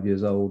 25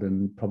 years old,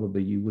 and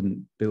probably you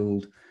wouldn't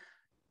build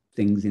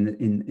things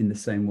in the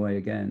same way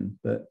again.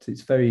 But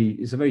it's a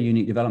very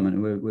unique development,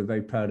 and we're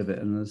very proud of it.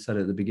 And as I said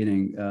at the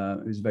beginning,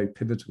 it was a very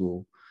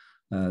pivotal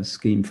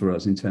scheme for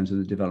us in terms of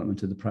the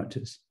development of the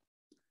practice.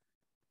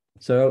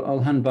 So I'll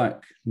hand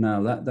back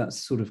now. That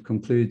sort of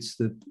concludes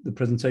the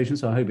presentation.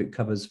 So I hope it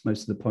covers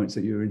most of the points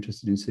that you were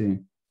interested in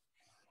seeing.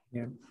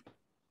 Yeah.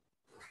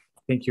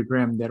 Thank you,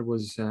 Graham. That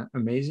was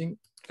amazing.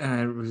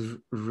 It was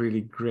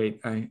really great.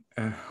 I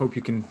hope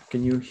you can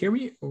you hear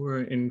me,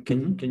 or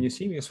can you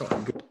see me as well?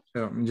 Good.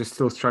 So I'm just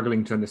still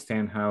struggling to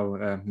understand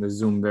how the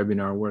Zoom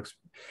webinar works.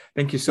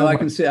 Thank you so much.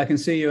 I can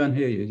see you and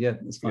hear you. Yeah,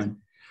 that's fine.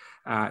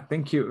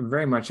 Thank you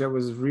very much. That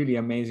was really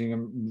amazing.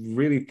 I'm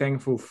really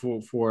thankful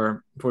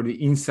for the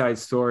inside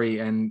story,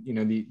 and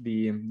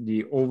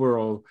the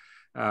overall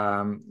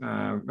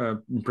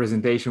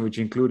presentation, which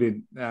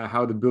included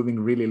how the building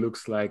really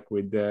looks like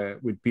with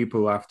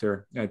people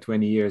after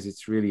 20 years.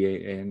 It's really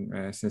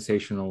a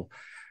sensational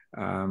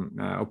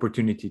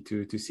opportunity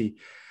to see.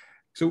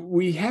 So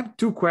we have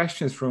two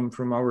questions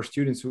from our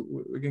students.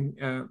 We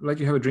can let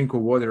you have a drink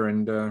of water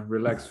and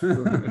relax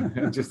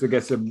just to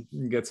get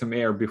some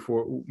air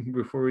before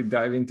we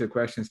dive into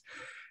questions.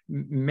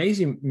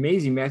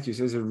 Maisie Matthews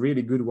has a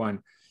really good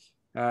one.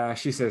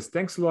 She says,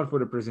 "Thanks a lot for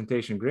the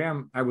presentation,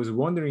 Graham. I was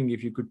wondering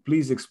if you could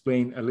please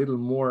explain a little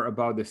more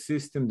about the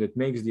system that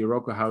makes the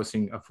Iroko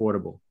housing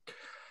affordable."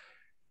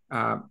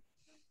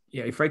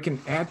 Yeah, if I can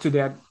add to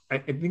that, I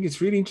think it's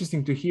really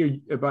interesting to hear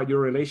about your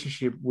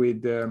relationship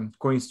with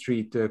Coin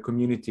Street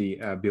community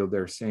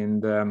builders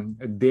and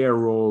their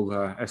role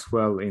as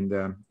well in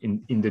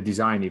the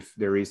design, if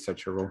there is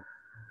such a role.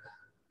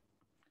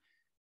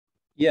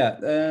 Yeah,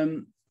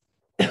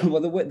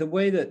 well, the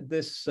way that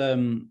this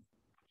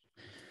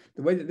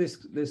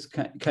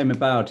came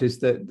about is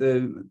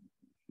that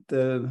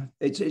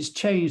it's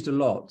changed a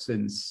lot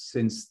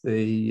since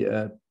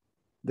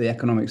the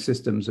economic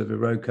systems of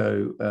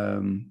Iroko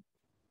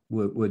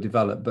were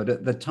developed. But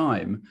at the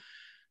time,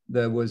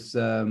 there was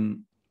a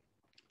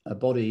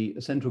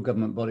central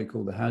government body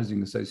called the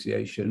Housing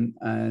Association,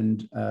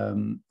 and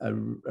a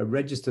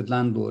registered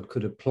landlord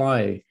could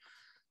apply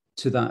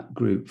to that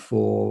group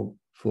for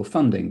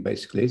funding,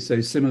 basically.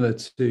 So similar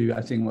to,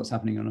 I think, what's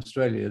happening in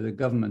Australia, the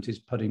government is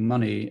putting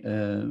money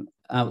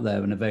out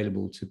there and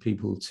available to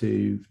people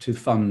to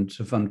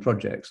fund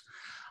projects.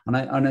 And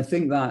I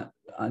think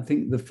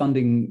the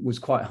funding was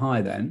quite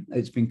high then.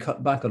 It's been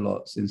cut back a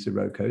lot since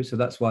Iroko, so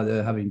that's why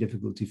they're having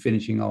difficulty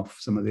finishing off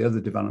some of the other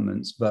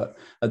developments. But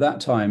at that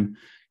time,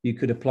 you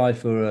could apply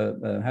for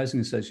a housing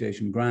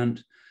association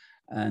grant,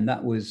 and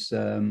that was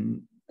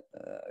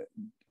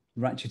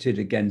ratcheted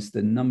against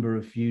the number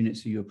of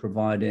units you're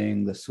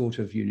providing, the sort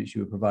of units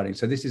you were providing.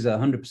 So this is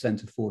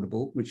 100%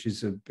 affordable, which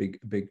is a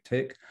big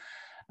tick,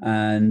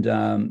 and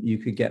you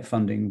could get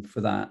funding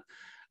for that.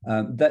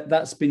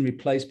 That's been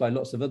replaced by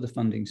lots of other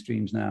funding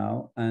streams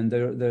now, and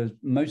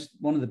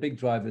one of the big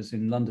drivers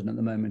in London at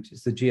the moment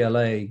is the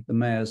GLA, the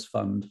Mayor's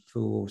Fund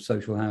for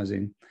Social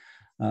Housing.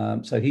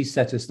 So he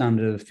set a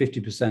standard of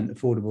 50%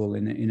 affordable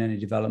in any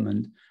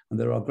development, and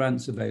there are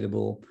grants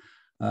available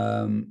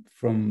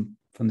from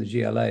the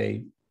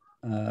GLA.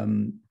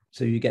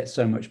 So you get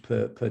so much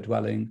per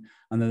dwelling,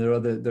 and then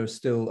there are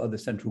still other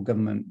central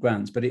government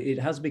grants, but it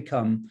has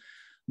become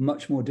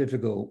much more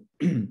difficult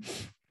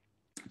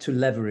to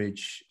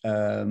leverage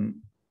 100%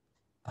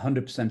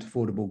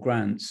 affordable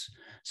grants.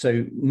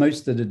 So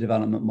most of the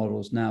development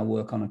models now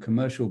work on a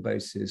commercial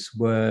basis,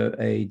 where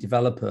a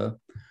developer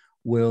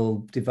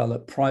will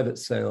develop private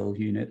sale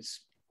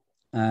units,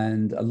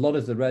 and a lot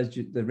of the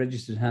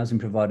registered housing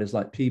providers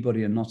like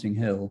Peabody and Notting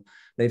Hill,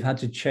 they've had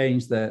to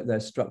change their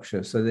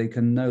structure, so they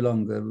can no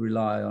longer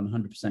rely on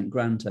 100%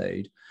 grant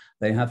aid.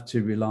 They have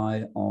to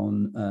rely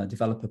on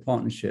developer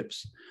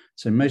partnerships.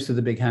 So most of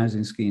the big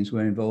housing schemes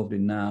we're involved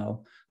in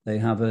now, they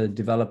have a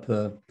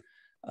developer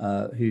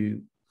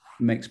who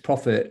makes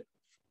profit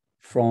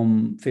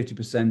from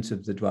 50%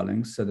 of the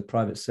dwellings, so the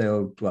private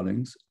sale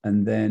dwellings,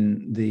 and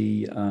then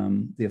the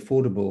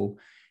affordable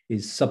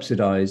is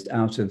subsidized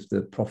out of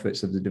the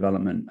profits of the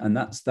development. And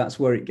that's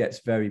where it gets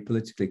very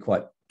politically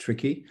quite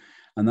tricky.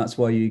 And that's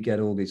why you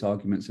get all these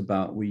arguments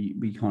about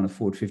we can't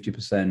afford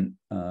 50%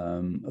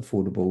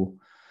 affordable.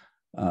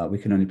 We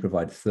can only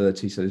provide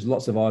 30. So there's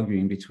lots of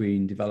arguing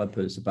between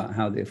developers about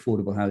how the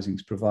affordable housing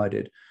is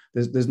provided.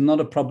 There's not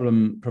a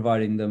problem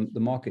providing the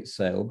market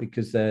sale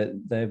because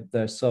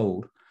they're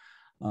sold,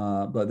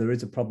 but there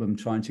is a problem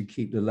trying to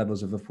keep the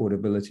levels of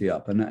affordability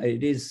up, and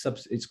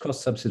it's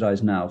cost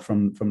subsidized now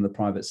from the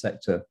private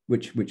sector,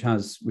 which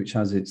has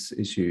its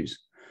issues.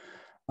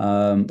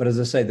 But as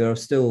I say, there are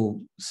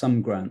still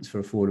some grants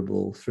for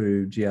affordable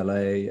through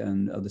GLA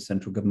and other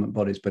central government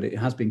bodies, but it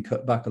has been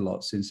cut back a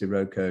lot since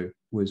Iroko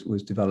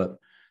was developed.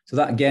 So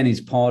that again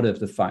is part of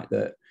the fact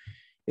that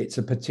it's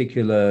a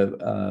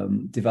particular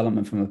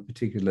development from a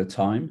particular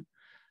time.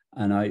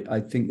 And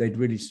I think they'd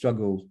really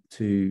struggle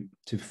to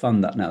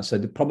fund that now. So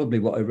probably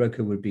what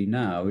Iroko would be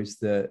now is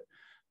that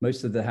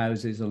Most of the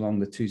houses along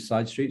the two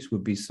side streets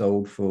would be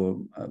sold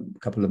for a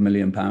couple of £1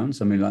 million,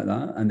 something like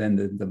that. And then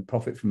the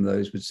profit from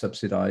those would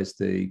subsidize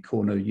the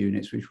corner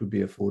units, which would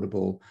be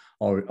affordable,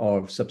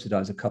 or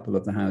subsidize a couple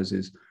of the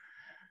houses.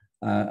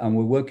 And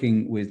we're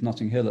working with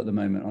Notting Hill at the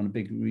moment on a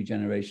big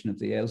regeneration of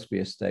the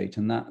Aylesbury estate.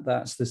 And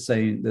that's the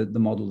same, the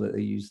model that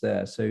they use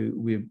there. So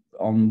we're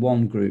on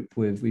one group,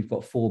 we've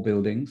got 4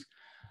 buildings.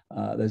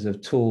 There's a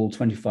tall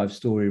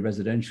 25-story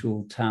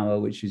residential tower,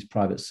 which is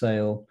private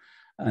sale,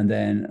 and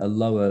then a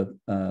lower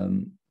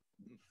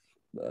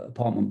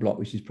apartment block,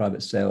 which is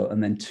private sale,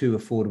 and then 2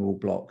 affordable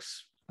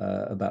blocks,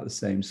 about the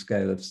same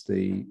scale as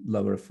the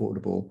lower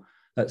affordable.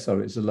 It's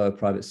a lower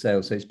private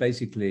sale. So it's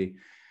basically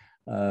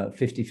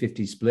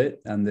 50-50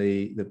 split, and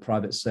the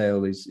private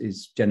sale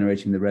is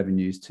generating the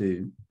revenues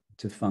to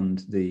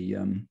fund the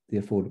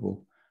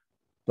affordable.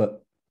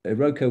 But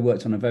Iroko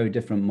worked on a very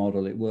different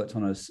model. It worked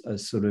on a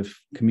sort of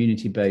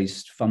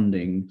community-based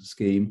funding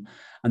scheme.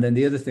 And then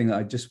the other thing that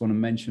I just want to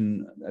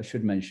mention, I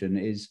should mention,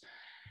 is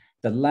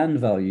the land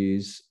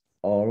values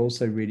are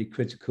also really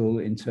critical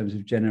in terms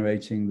of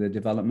generating the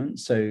development.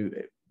 So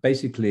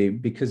basically,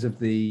 because of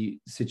the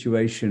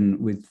situation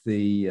with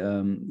the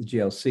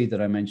GLC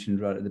that I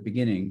mentioned right at the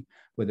beginning,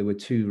 where there were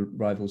 2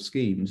 rival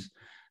schemes,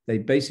 they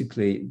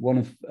basically, one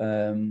of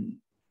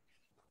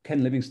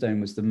Ken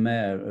Livingstone was the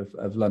mayor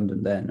of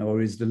London then,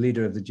 or is the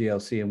leader of the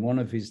GLC, and one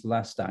of his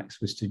last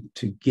acts was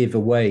to give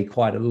away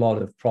quite a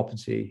lot of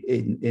property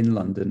in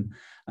London,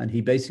 and he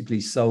basically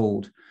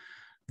sold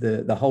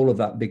the whole of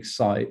that big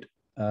site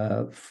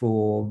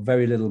for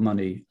very little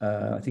money.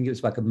 I think it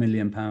was like £1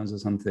 million or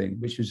something,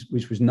 which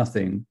was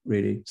nothing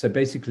really. So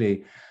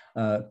basically,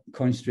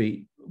 Coin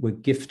Street were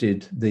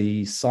gifted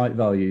the site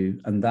value,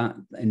 and that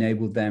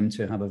enabled them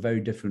to have a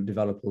very different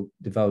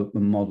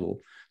development model.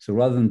 So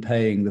rather than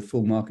paying the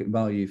full market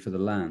value for the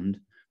land,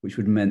 which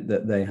would have meant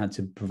that they had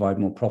to provide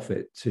more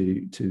profit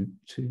to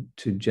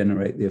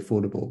generate the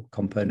affordable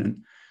component,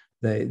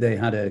 they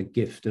had a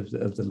gift of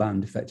the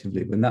land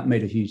effectively, and that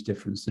made a huge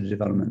difference to the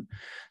development.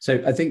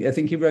 So I think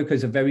Iroko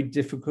is a very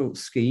difficult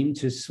scheme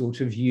to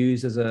sort of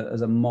use as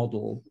a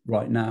model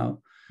right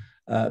now,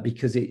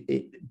 because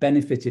it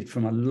benefited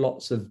from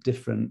lots of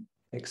different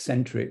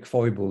eccentric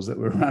foibles that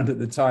were around at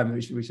the time,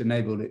 which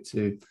enabled it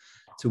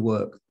to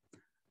work.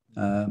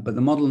 But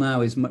the model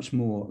now is much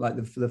more like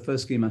the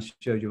first scheme I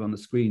showed you on the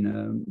screen.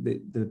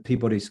 The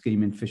Peabody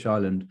scheme in Fish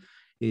Island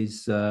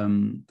is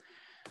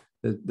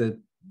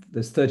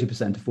there's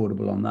 30%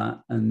 affordable on that,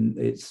 and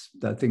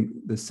I think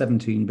there's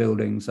 17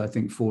 buildings. I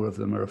think 4 of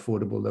them are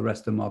affordable. The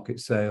rest are market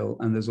sale,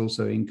 and there's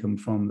also income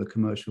from the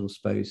commercial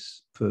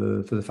space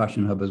for the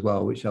fashion hub as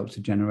well, which helps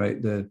to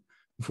generate the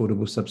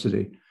affordable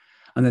subsidy.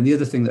 And then the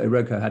other thing that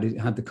Iroko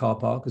had the car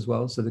park as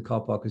well. So the car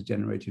park has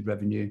generated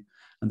revenue,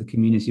 and the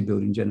community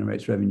building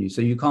generates revenue.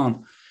 So you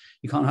can't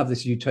have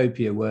this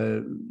utopia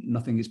where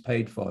nothing is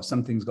paid for.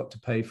 Something's got to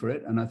pay for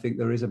it. And I think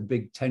there is a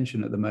big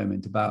tension at the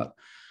moment about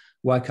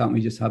why can't we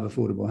just have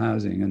affordable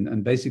housing?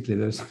 And basically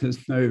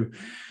there's no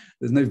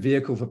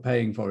vehicle for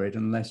paying for it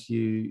unless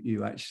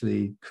you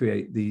actually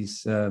create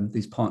these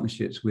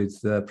partnerships with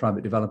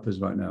private developers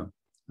right now.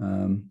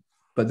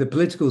 But the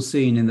political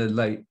scene in the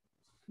late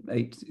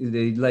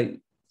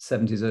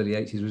 70s, early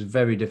 80s was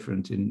very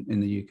different in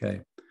the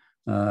UK.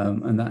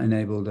 And that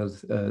enabled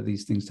us,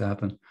 these things to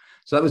happen.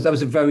 So that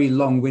was a very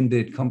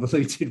long-winded,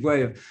 convoluted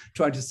way of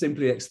trying to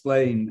simply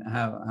explain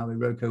how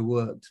Iroko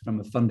worked from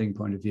a funding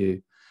point of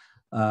view.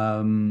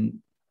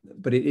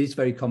 But it is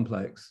very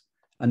complex.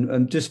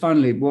 And just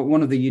finally,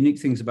 one of the unique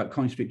things about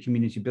Coin Street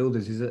Community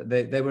Builders is that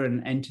they were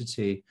an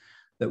entity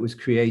that was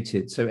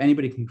created. So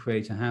anybody can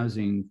create a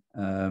housing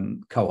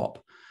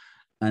co-op.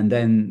 And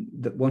then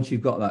once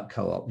you've got that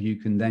co-op, you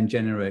can then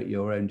generate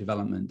your own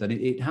development. And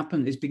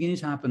it's beginning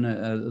to happen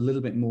a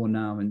little bit more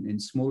now in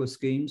smaller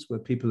schemes where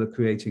people are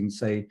creating,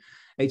 say,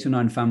 8 or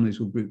 9 families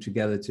will group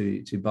together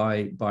to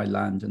buy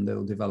land, and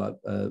they'll develop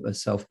a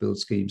self-build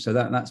scheme. So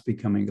that's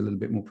becoming a little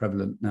bit more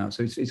prevalent now.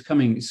 So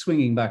it's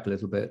swinging back a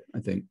little bit, I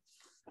think.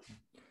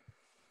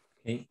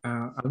 Okay,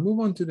 I'll move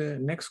on to the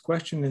next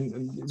question,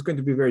 and it's going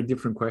to be very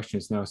different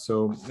questions now.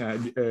 So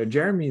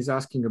Jeremy is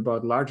asking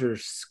about larger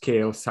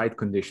scale site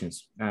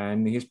conditions,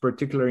 and he's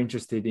particularly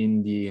interested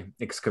in the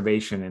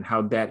excavation and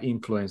how that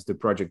influenced the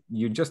project.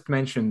 You just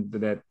mentioned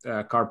that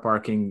car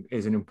parking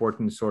is an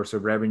important source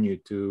of revenue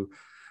to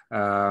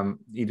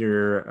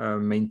either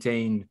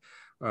maintain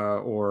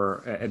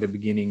or at the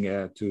beginning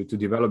to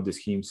develop the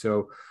scheme.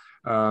 So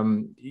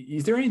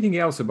is there anything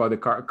else about the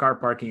car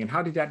parking, and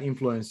how did that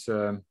influence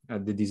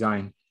the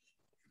design?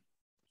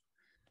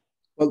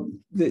 Well,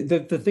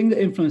 the thing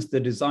that influenced the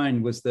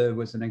design was there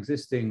was an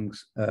existing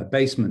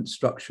basement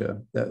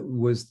structure that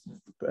was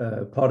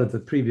part of the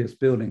previous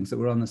buildings that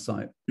were on the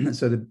site.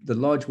 So the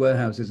large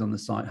warehouses on the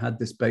site had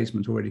this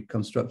basement already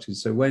constructed.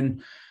 So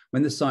when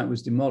the site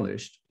was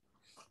demolished,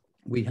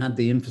 we had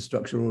the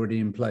infrastructure already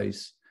in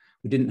place.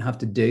 We didn't have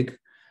to dig,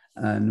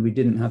 and we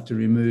didn't have to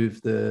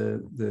remove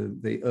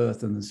the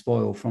earth and the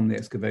spoil from the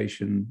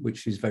excavation,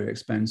 which is very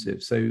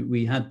expensive. So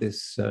we had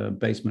this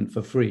basement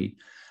for free.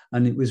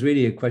 And it was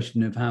really a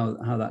question of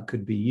how that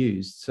could be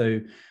used.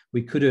 So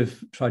we could have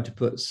tried to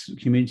put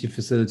community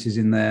facilities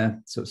in there,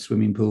 sort of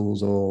swimming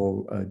pools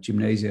or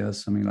gymnasia or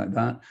something like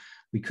that.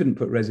 We couldn't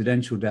put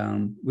residential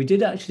down. We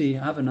did actually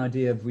have an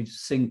idea of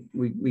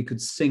we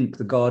could sink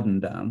the garden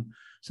down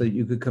so that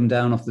you could come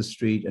down off the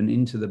street and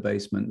into the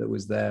basement that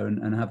was there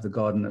and have the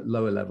garden at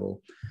lower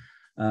level.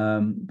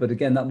 But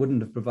again, that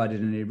wouldn't have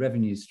provided any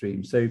revenue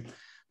stream. So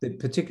the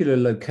particular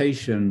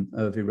location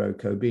of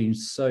Iroko being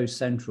so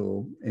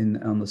central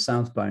on the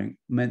South Bank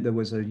meant there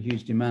was a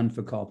huge demand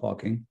for car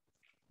parking,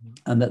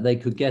 and that they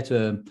could get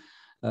a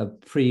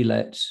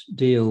pre-let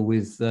deal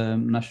with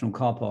National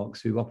Car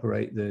Parks who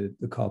operate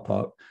the car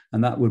park.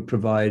 And that would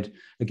provide,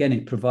 again,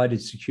 it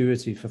provided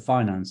security for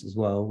finance as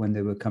well when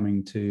they were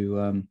coming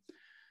to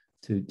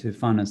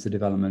finance the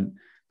development.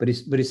 But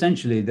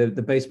essentially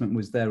the basement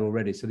was there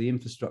already. So the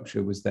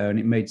infrastructure was there and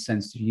it made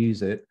sense to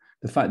use it.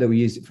 The fact that we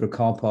used it for a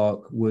car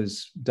park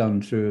was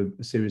done through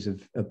a series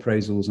of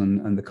appraisals,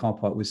 and the car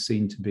park was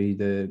seen to be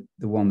the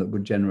one that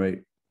would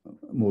generate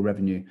more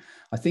revenue.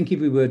 I think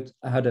if we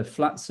had a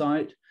flat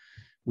site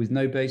with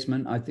no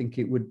basement, I think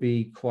it would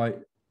be quite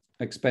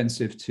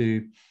expensive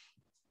to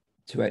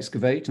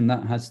excavate, and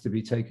that has to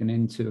be taken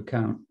into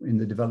account in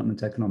the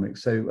development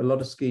economics. So a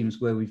lot of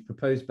schemes where we've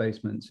proposed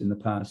basements in the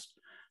past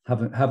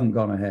haven't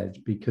gone ahead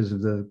because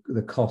of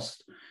the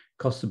cost.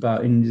 Costs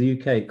about, in the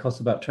UK, it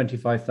costs about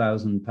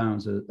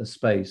 £25,000 a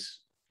space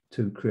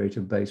to create a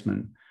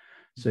basement.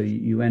 So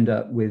you end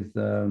up with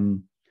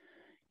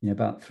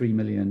about £3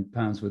 million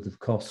worth of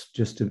costs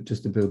just to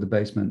build the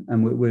basement.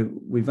 And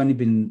we've only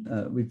been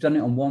we've done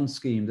it on one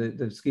scheme.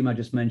 The scheme I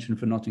just mentioned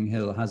for Notting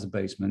Hill has a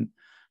basement,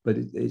 but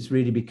it's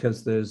really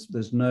because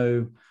there's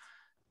no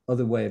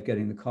other way of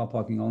getting the car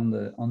parking on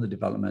the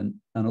development.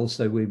 And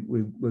also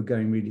we're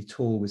going really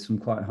tall with some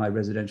quite high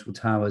residential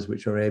towers,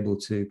 which are able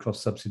to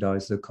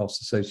cross-subsidize the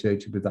costs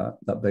associated with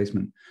that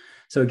basement.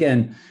 So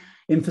again,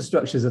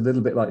 infrastructure is a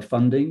little bit like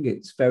funding.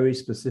 It's very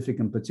specific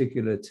and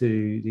particular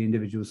to the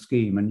individual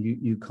scheme, and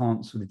you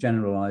can't sort of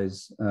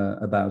generalize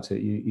about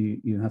it.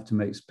 You have to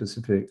make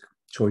specific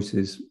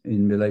choices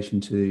in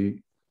relation to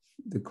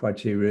the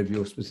criteria of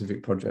your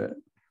specific project.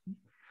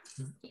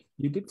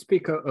 You did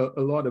speak a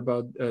lot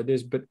about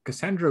this, but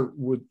Cassandra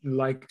would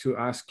like to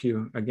ask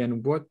you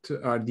again, what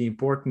are the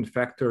important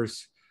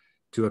factors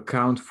to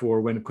account for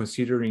when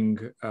considering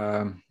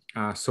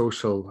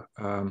social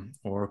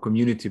or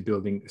community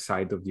building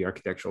side of the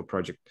architectural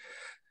project?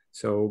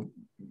 So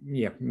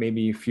yeah,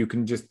 maybe if you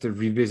can just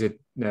revisit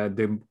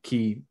the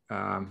key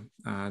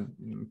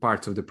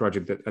parts of the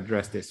project that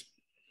address this.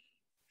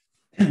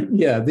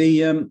 Yeah,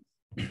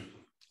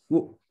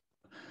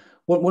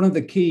 one of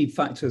the key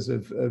factors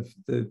of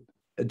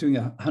doing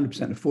a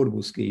 100%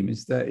 affordable scheme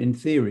is that in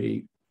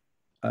theory,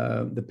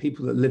 the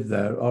people that live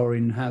there are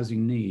in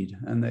housing need,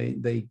 and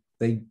they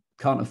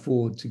can't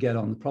afford to get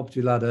on the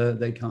property ladder.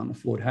 They can't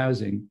afford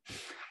housing.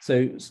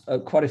 So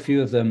quite a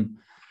few of them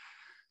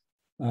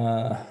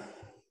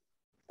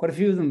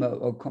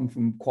come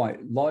from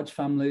quite large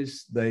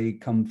families. They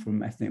come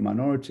from ethnic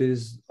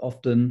minorities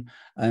often,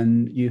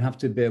 and you have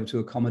to be able to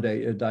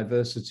accommodate a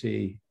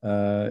diversity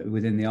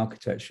within the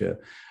architecture.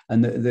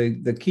 And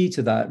the key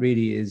to that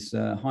really is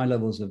high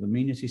levels of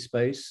amenity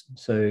space,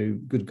 so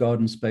good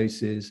garden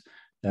spaces,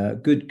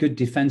 good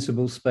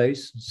defensible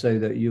space, so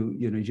that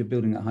you're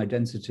building at high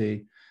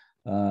density.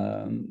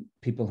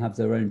 People have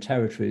their own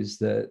territories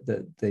that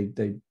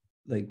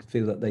they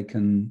feel that they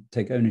can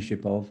take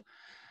ownership of.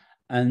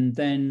 And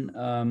then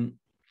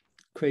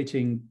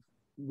creating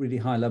really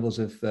high levels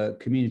of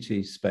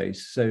community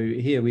space. So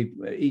here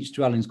each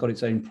dwelling's got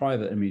its own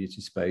private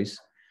amenity space,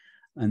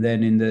 and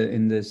then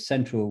in the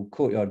central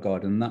courtyard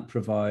garden, that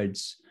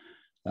provides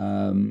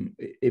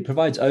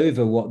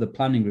over what the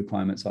planning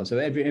requirements are. So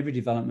every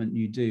development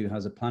you do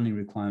has a planning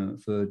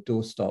requirement for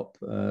doorstep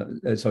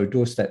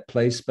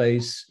play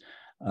space,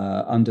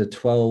 under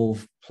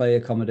 12 play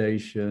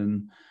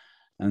accommodation,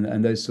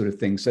 and those sort of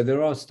things. So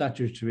there are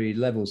statutory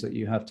levels that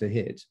you have to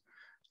hit.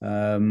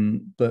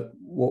 But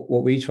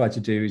what we try to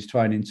do is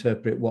try and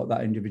interpret what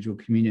that individual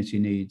community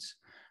needs.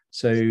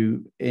 So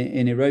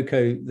in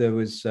Iroko, there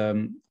was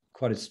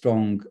quite a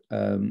strong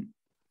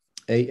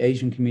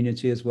Asian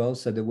community as well.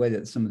 So the way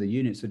that some of the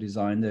units are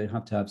designed, they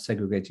have to have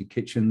segregated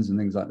kitchens and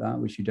things like that,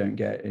 which you don't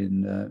get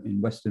in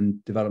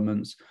Western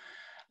developments.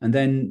 And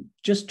then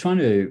just trying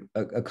to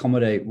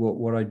accommodate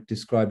what I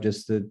described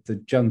as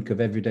the junk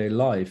of everyday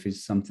life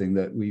is something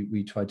that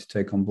we try to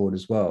take on board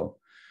as well.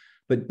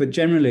 But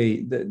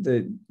generally,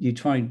 you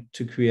try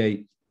to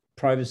create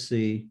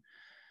privacy,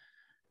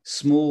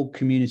 small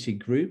community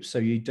groups, so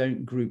you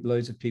don't group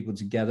loads of people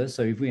together.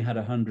 So if we had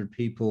 100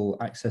 people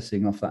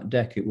accessing off that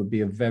deck, it would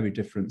be a very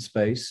different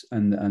space,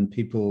 and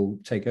people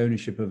take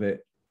ownership of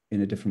it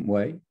in a different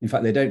way. In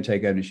fact, they don't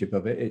take ownership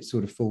of it. It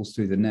sort of falls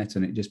through the net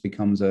and it just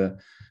becomes a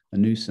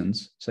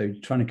nuisance. So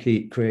trying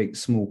to create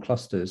small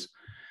clusters,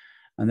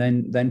 and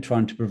then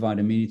trying to provide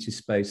amenity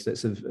space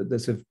that's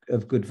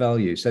of good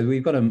value. So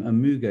we've got a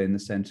Muga in the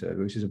center,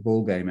 which is a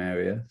ball game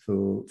area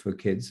for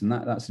kids, and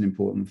that's an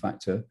important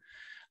factor.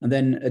 And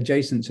then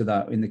adjacent to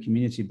that, in the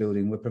community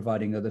building, we're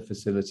providing other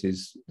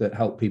facilities that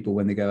help people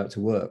when they go out to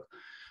work.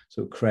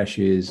 So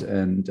creches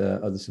and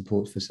other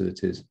support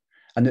facilities.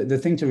 And the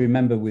thing to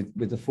remember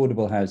with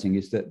affordable housing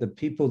is that the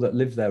people that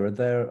live there are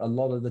there a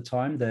lot of the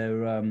time.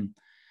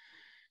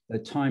 They're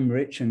time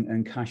rich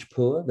and cash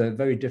poor. They're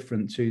very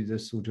different to the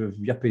sort of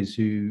yuppies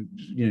who,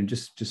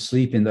 just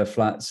sleep in their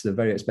flats, they're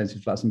very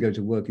expensive flats, and go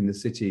to work in the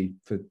city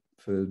for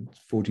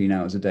 14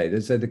 hours a day.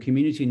 So the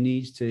community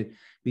needs to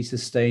be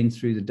sustained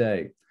through the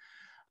day.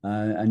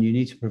 And you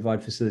need to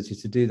provide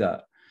facilities to do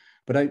that.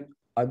 But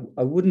I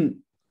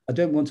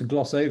don't want to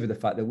gloss over the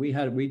fact that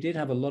we did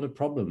have a lot of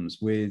problems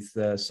with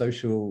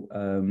social,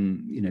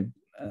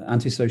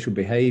 antisocial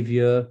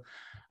behavior.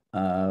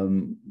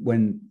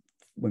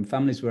 When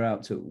families were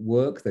out to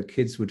work, the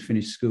kids would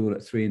finish school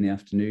at 3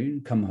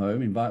 PM, come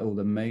home, invite all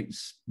the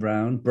mates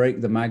round,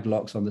 break the mag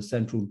locks on the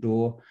central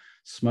door,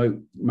 smoke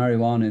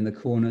marijuana in the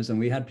corners, and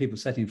we had people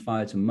setting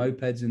fire to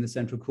mopeds in the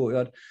central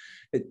courtyard.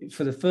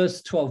 For the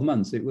first 12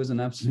 months, it was an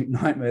absolute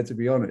nightmare, to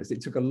be honest. It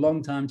took a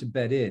long time to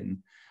bed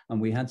in, and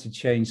we had to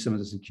change some of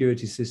the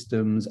security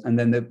systems. And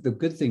then the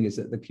good thing is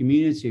that the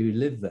community who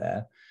lived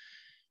there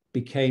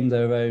became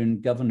their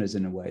own governors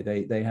in a way.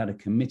 They had a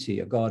committee,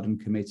 a garden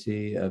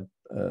committee,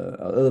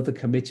 other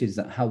committees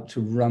that helped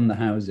to run the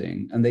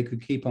housing, and they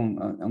could keep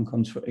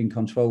in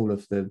control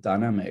of the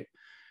dynamic.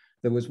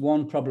 There was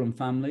one problem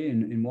family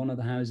in one of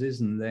the houses,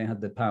 and they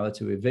had the power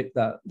to evict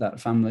that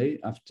family.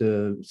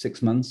 After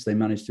 6 months, they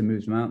managed to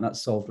move them out, and that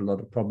solved a lot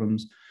of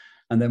problems.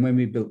 And then when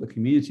we built the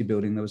community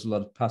building, there was a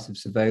lot of passive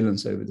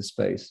surveillance over the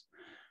space.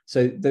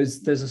 So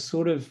there's a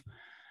sort of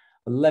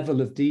a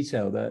level of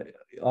detail that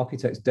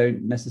architects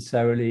don't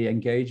necessarily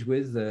engage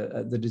with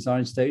at the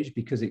design stage,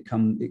 because it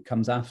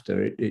comes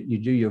after. You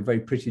do your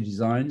very pretty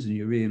designs and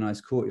your really nice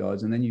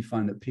courtyards, and then you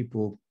find that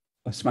people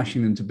are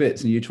smashing them to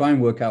bits, and you try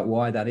and work out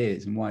why that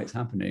is and why it's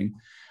happening.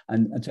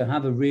 And to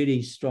have a really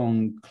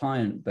strong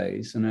client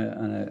base and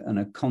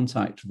a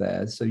contact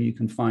there, so you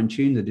can fine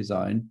tune the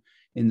design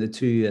in the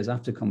 2 years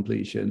after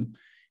completion,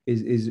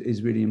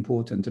 is really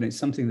important. And it's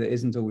something that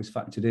isn't always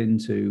factored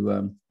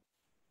into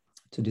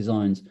to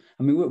designs.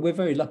 I mean, we're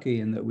very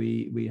lucky in that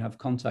we have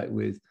contact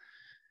with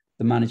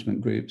the management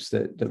groups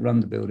that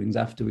run the buildings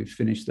after we've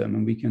finished them,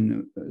 and we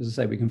can, as I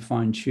say, we can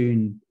fine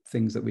tune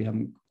things that we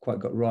haven't quite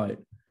got right.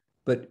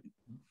 But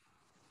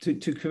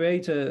to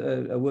create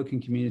a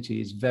working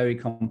community is very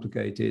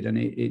complicated, and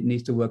it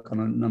needs to work on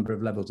a number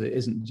of levels. It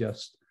isn't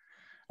just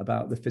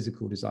about the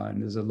physical design.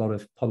 There's a lot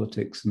of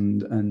politics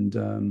and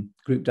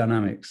group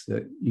dynamics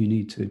that you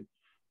need to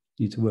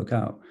work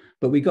out.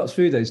 But we got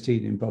through those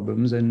teething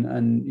problems, and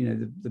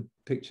the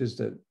pictures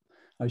that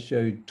I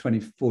showed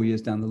 24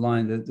 years down the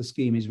line, the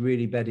scheme is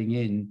really bedding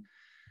in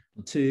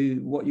to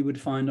what you would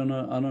find on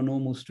a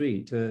normal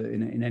street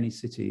in any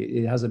city.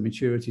 It has a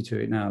maturity to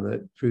it now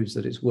that proves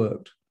that it's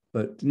worked,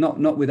 but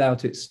not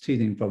without its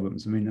teething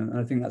problems. I mean,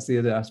 I think that's the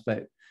other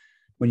aspect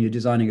when you're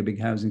designing a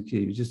big housing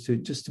scheme,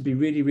 just to be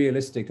really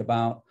realistic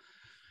about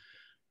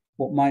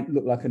what might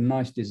look like a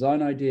nice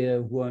design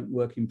idea won't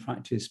work in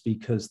practice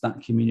because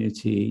that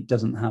community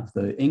doesn't have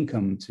the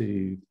income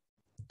to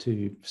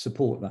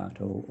support that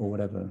or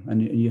whatever.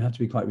 And you have to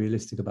be quite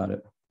realistic about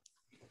it.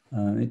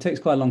 It takes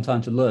quite a long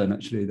time to learn,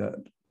 actually, that.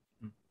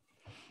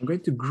 I'm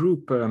going to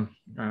group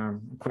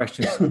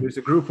questions. So there's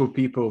a group of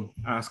people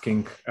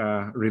asking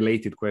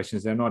related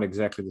questions. They're not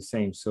exactly the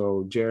same.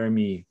 So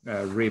Jeremy,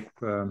 Rip,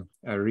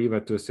 Riva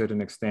to a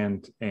certain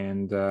extent,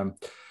 and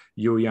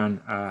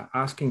Yuyan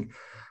asking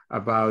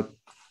about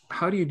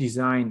how do you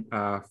design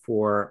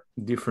for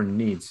different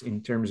needs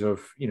in terms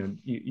of,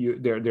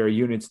 there are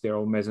units, they're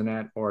all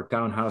maisonette or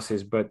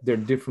townhouses, but they're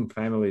different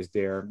families,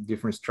 they're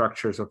different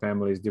structures of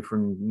families,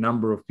 different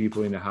number of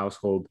people in the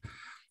household.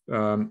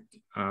 How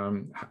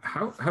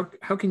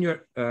can you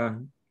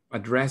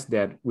address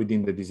that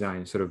within the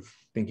design, sort of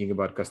thinking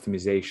about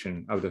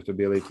customization,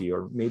 adaptability,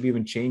 or maybe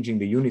even changing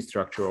the unit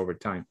structure over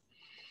time?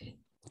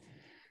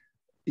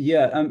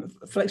 Yeah,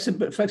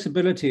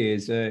 flexibility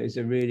is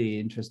a really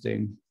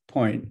interesting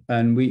point,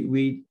 and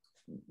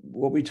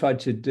what we tried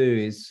to do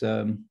is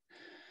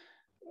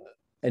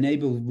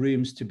enable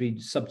rooms to be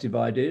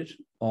subdivided,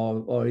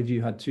 or if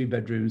you had 2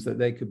 bedrooms, that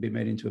they could be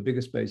made into a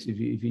bigger space if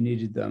you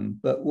needed them.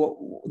 But what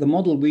the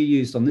model we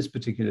used on this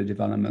particular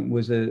development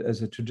was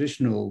as a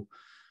traditional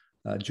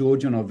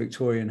Georgian or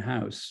Victorian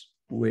house,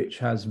 which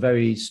has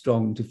very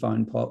strong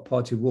defined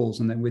party walls,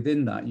 and then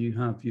within that you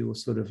have your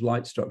sort of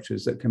light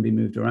structures that can be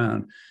moved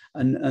around,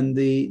 and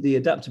the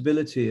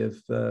adaptability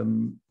of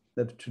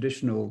the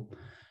traditional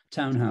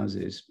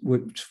townhouses,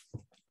 which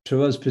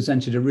to us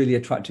presented a really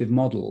attractive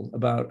model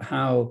about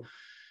how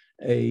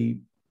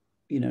an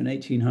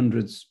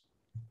 1800s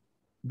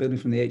building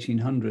from the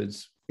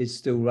 1800s is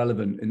still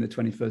relevant in the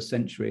 21st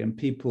century, and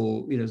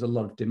people, there's a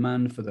lot of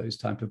demand for those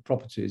type of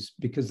properties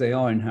because they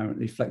are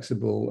inherently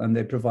flexible and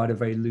they provide a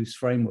very loose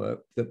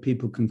framework that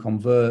people can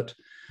convert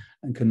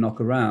and can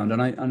knock around.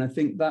 And I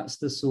think that's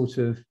the sort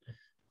of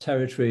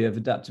territory of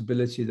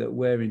adaptability that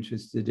we're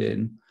interested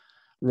in.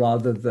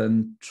 rather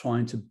than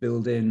trying to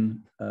build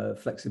in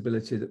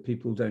flexibility that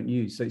people don't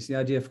use. So it's the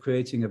idea of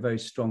creating a very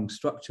strong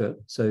structure,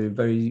 so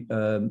very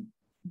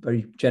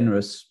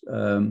generous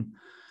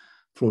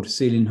floor to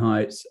ceiling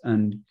heights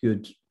and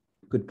good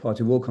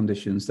party wall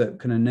conditions that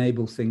can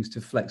enable things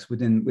to flex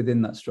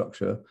within that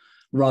structure,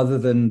 rather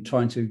than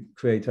trying to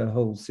create a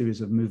whole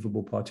series of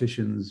movable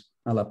partitions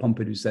a la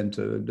Pompidou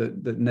Centre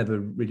that never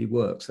really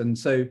works. And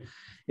so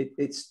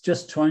it's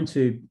just trying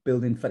to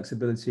build in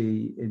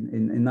flexibility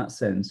in that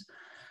sense.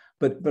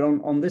 But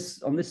on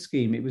this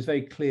scheme, it was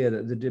very clear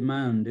that the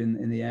demand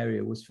in the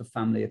area was for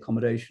family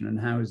accommodation and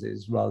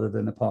houses rather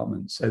than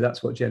apartments. So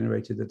that's what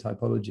generated the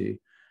typology.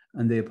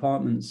 And the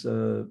apartments,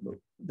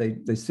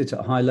 they sit at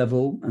a high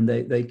level, and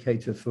they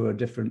cater for a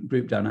different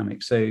group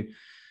dynamic. So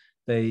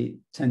they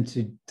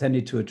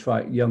tended to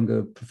attract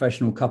younger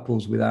professional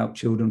couples without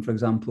children, for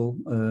example,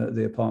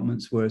 the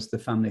apartments, whereas the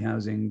family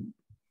housing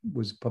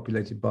was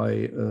populated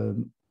by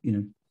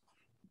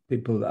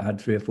people that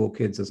had 3 or 4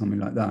 kids or something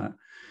like that.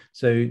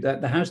 So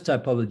that the house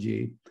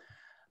typology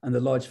and the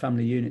large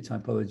family unit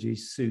typology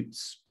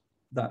suits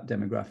that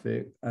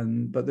demographic,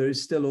 but there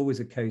is still always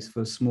a case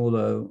for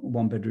smaller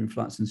 1-bedroom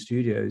flats and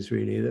studios,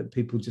 really, that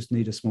people just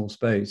need a small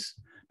space,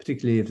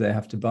 particularly if they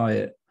have to buy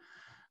it.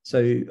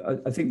 So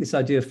I think this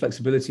idea of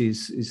flexibility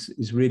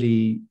is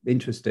really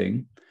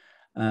interesting.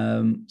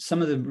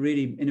 Some of the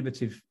really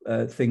innovative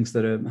things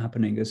that are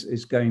happening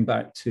is going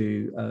back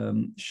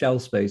to shell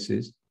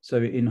spaces. So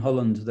in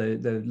Holland,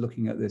 they're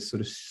looking at this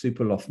sort of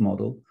super loft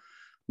model,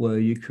 where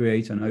you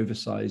create an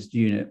oversized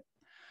unit,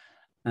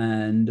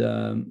 and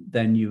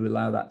then you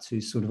allow that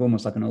to sort of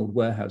almost like an old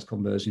warehouse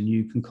conversion.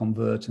 You can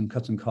convert and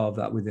cut and carve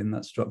that within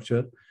that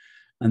structure.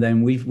 And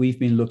then we've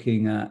been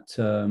looking at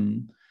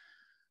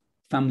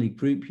family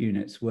group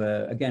units,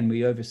 where again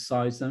we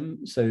oversize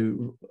them.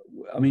 So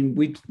I mean,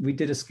 we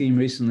did a scheme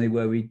recently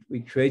where we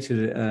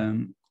created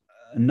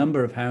a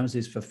number of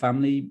houses for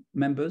family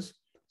members.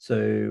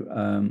 So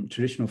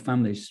traditional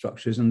family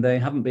structures, and they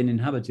haven't been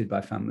inhabited by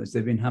families.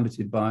 They've been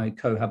inhabited by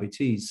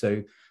cohabitees.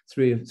 So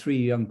three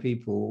young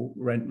people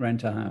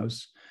rent a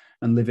house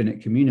and live in it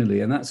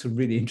communally. And that's a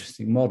really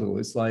interesting model.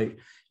 It's like,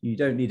 you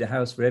don't need a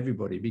house for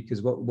everybody,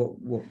 because what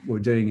we're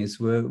doing is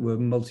we're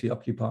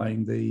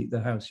multi-occupying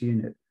the house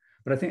unit.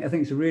 But I think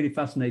it's a really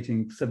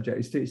fascinating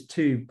subject.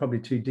 It's probably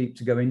too deep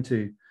to go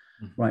into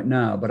right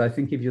now. But I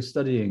think if you're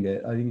studying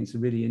it, I think it's a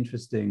really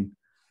interesting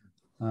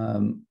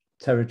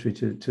territory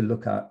to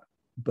look at.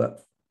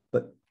 But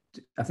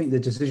I think the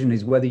decision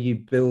is whether you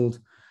build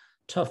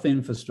tough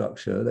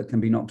infrastructure that can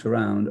be knocked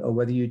around, or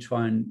whether you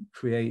try and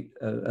create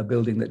a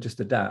building that just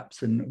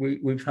adapts. And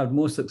we've had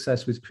more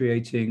success with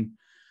creating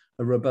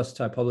a robust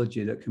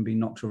typology that can be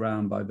knocked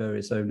around by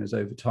various owners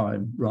over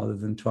time, rather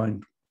than try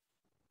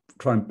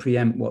and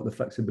preempt what the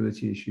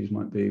flexibility issues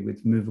might be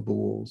with movable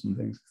walls and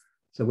things.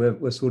 So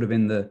we're sort of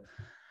in the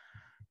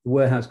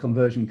warehouse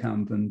conversion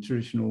camp and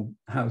traditional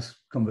house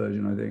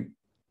conversion, I think.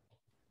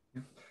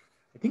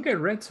 I think I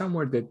read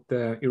somewhere that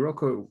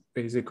Iroko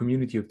is a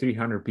community of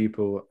 300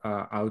 people,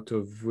 out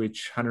of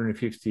which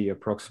 150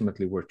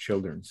 approximately were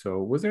children.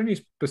 So was there any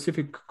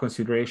specific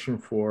consideration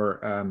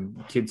for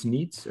kids'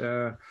 needs?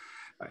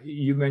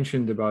 You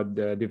mentioned about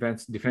the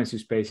defensive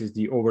spaces,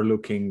 the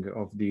overlooking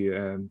of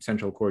the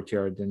central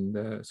courtyard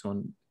and so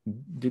on.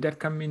 Did that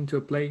come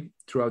into play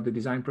throughout the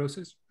design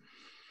process?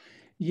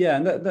 Yeah,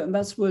 and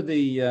that's where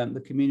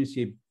the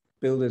community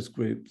builders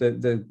group,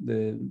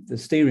 the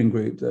steering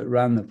group that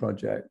ran the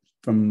project,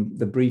 from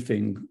the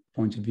briefing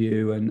point of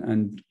view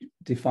and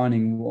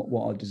defining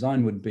what our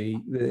design would be,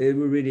 they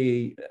were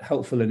really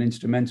helpful and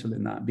instrumental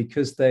in that,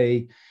 because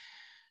they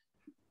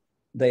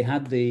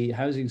had the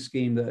housing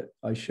scheme that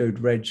I showed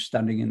Reg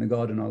standing in the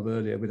garden of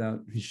earlier without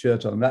his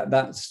shirt on.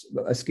 That's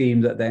a scheme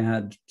that they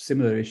had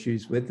similar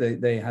issues with.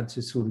 They had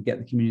to sort of get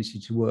the community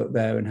to work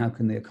there, and how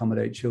can they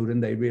accommodate children?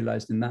 They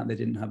realized in that they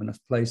didn't have enough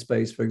play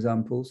space, for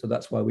example. So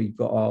that's why we've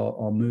got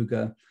our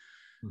Muga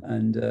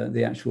and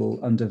the actual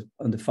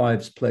under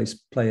fives play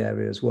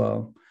area as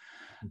well.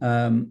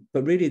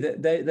 But really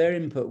their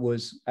input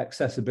was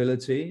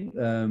accessibility,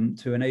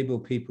 to enable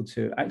people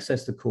to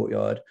access the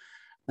courtyard,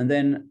 and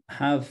then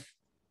have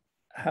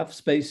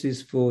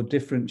spaces for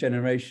different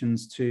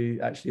generations to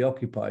actually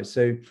occupy.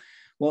 So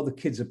while the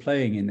kids are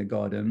playing in the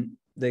garden,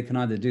 they can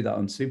either do that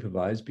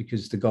unsupervised,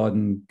 because the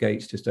garden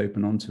gates just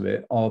open onto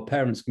it, or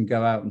parents can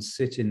go out and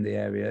sit in the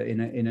area in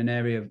an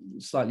area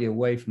slightly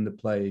away from the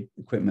play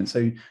equipment.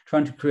 So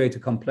trying to create a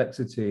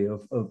complexity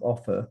of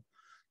offer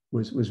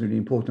was really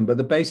important. But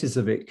the basis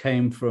of it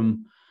came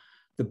from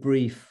the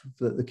brief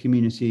that the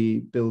community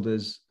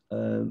builders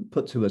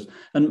put to us.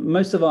 And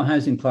most of our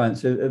housing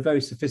clients are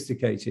very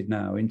sophisticated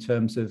now in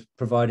terms of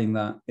providing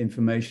that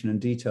information and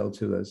detail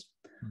to us.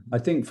 I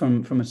think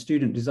from a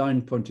student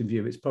design point of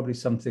view, it's probably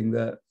something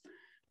that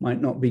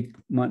might not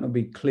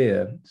be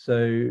clear. So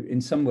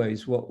in some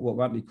ways, what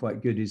might be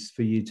quite good is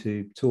for you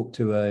to talk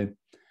to a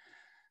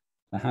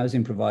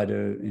housing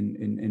provider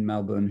in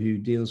Melbourne who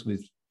deals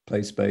with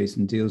play space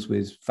and deals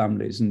with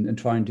families and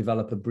try and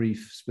develop a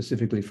brief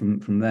specifically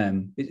from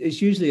them.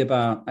 It's usually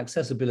about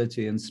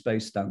accessibility and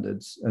space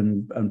standards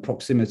and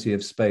proximity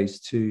of space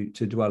to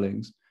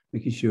dwellings,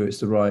 making sure it's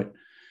the right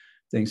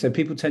thing. So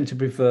people tend to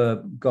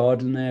prefer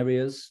garden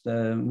areas.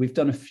 We've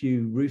done a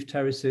few roof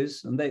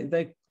terraces, and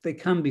they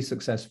can be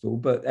successful,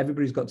 but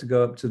everybody's got to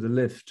go up to the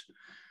lift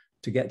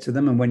to get to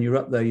them. And when you're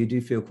up there, you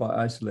do feel quite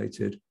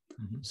isolated.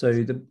 Mm-hmm.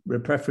 So the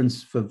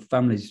preference for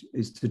families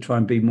is to try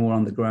and be more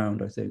on the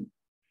ground, I think.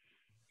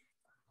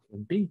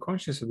 Being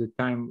conscious of the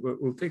time,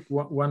 we'll take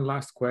one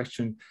last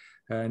question,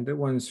 and that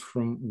one's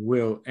from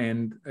Will.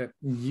 And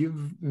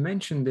you've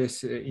mentioned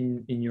this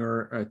in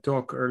your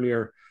talk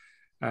earlier,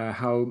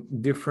 how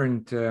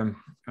different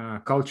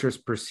cultures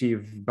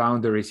perceive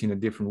boundaries in a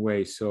different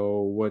way. So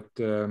what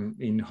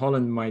in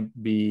Holland might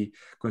be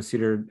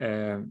considered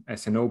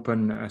as an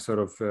open sort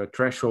of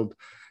threshold,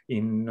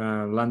 in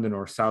London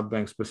or South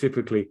Bank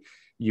specifically,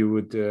 you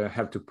would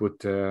have to put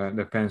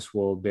the fence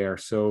wall there.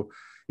 So,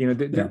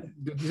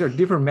 these are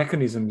different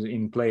mechanisms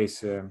in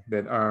place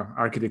that our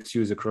architects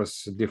use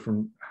across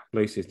different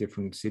places,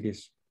 different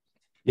cities.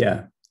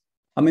 Yeah.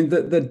 I mean,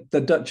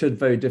 the Dutch are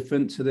very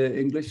different to the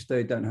English.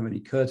 They don't have any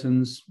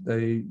curtains.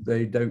 They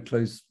don't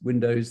close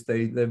windows.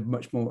 They're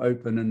much more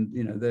open,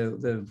 and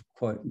they're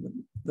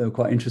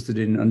quite interested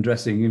in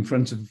undressing in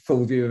front of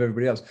full view of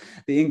everybody else.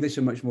 The English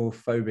are much more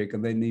phobic,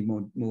 and they need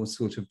more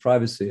sort of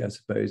privacy, I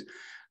suppose.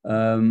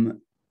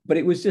 But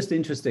it was just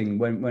interesting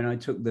when I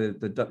took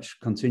the Dutch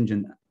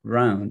contingent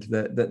round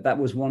that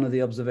was one of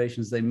the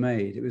observations they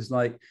made. It was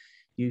like,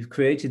 you've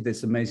created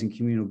this amazing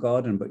communal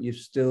garden, but you've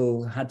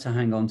still had to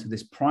hang on to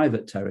this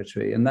private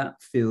territory. And that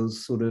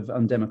feels sort of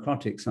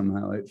undemocratic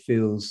somehow. It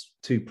feels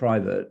too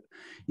private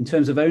in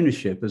terms of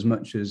ownership as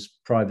much as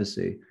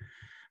privacy.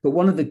 But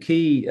one of the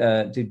key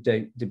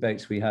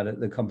debates we had at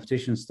the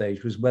competition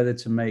stage was whether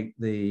to make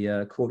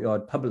the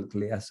courtyard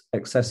publicly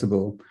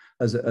accessible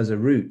as a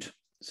route,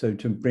 so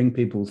to bring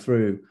people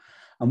through.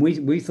 And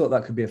we thought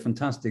that could be a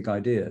fantastic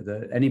idea,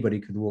 that anybody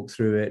could walk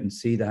through it and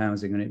see the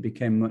housing, and it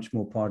became much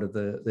more part of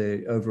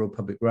the overall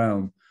public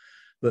realm.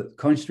 But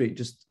Coin Street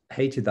just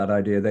hated that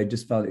idea. They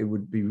just felt it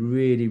would be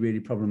really, really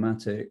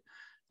problematic.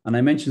 And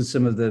I mentioned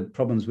some of the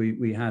problems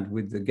we had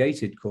with the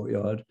gated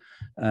courtyard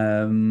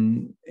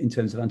in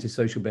terms of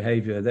antisocial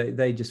behavior.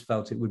 They just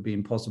felt it would be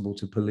impossible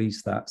to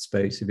police that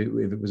space if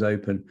it was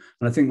open.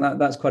 And I think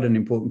that's quite an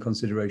important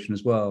consideration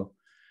as well.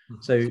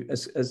 So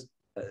as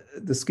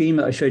the scheme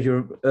that I showed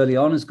you early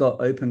on has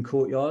got open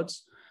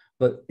courtyards,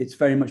 but it's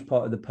very much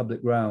part of the public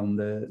realm.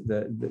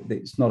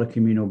 It's not a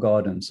communal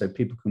garden, so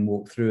people can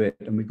walk through it.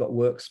 And we've got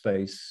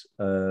workspace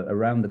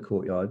around the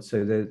courtyard,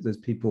 so there's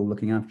people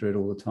looking after it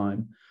all the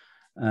time.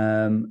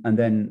 And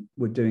then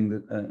we're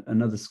doing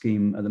another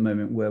scheme at the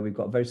moment where we've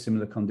got a very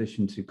similar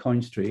condition to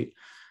Coin Street,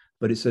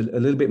 but it's a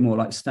little bit more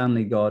like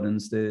Stanley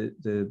Gardens,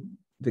 the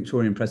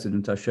Victorian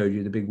precedent I showed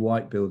you, the big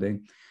white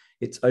building.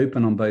 It's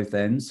open on both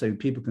ends, so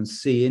people can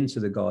see into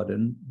the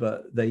garden,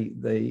 but they're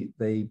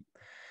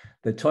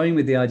toying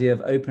with the idea of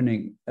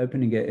opening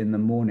it in the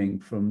morning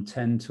from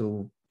 10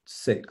 till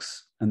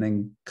 6 and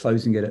then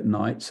closing it at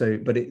night. So,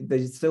 but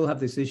they still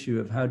have this issue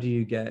of how do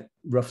you get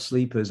rough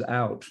sleepers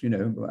out?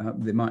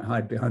 They might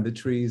hide behind the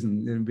trees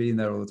and be in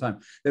there all the time.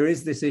 There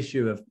is this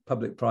issue of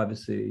public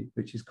privacy,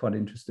 which is quite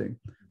interesting,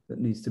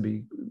 that needs to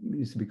be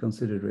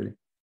considered, really.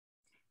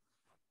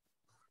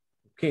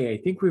 Okay, I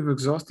think we've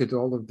exhausted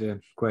all of the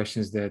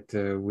questions that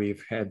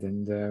we've had,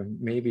 and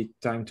maybe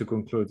time to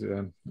conclude.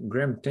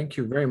 Graham, thank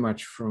you very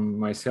much from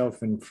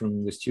myself and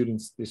from the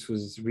students. This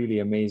was really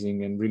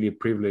amazing and really a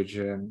privilege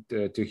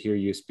to hear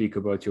you speak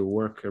about your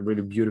work, a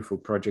really beautiful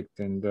project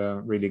and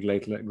really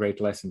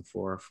great lesson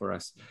for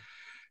us.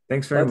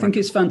 Thanks very much. I think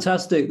it's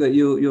fantastic that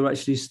you're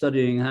actually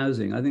studying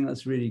housing. I think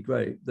that's really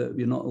great that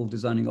you're not all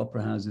designing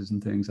opera houses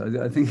and things.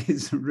 I think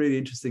it's a really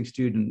interesting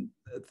student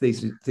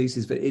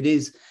thesis, but it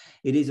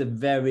is a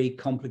very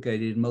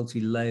complicated,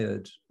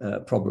 multi-layered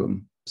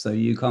problem. So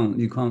you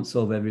can't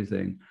solve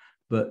everything,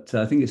 but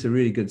I think it's a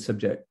really good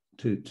subject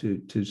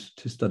to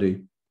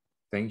study.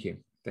 Thank you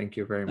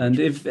very much. And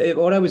if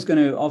what I was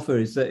going to offer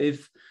is that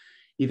if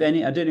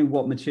any, I don't know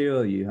what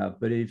material you have,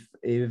 but if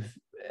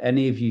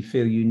any of you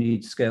feel you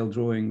need scale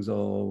drawings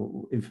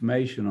or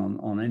information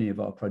on any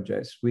of our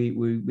projects,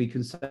 we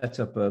can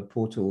set up a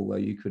portal where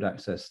you could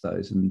access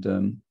those,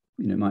 and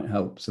might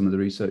help some of the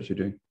research you're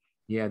doing.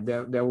 Yeah,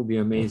 that would be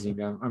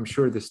amazing. I'm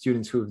sure the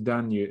students who've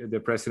done the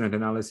precedent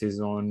analysis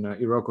on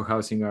Iroko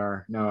Housing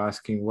are now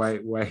asking why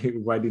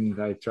didn't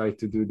I try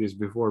to do this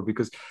before?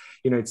 Because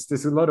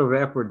there's a lot of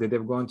effort that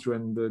they've gone through,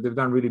 and they've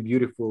done really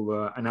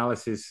beautiful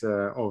analysis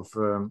of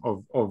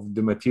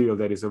the material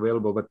that is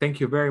available. But thank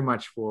you very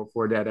much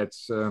for that.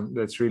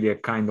 That's really a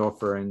kind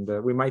offer, and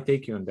we might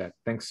take you on that.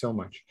 Thanks so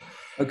much.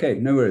 Okay,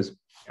 no worries.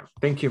 Yeah,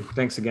 thank you.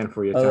 Thanks again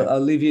for your time. I'll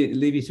leave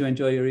you to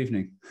enjoy your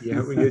evening.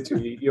 Yeah, you too.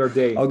 Your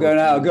day. I'll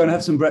go and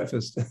have some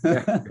breakfast.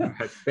 Yeah,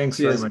 thanks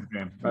very much,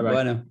 Graham. Bye-bye.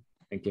 Bye now.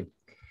 Thank you.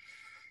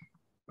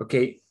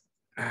 Okay,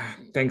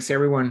 thanks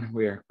everyone.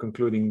 We are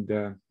concluding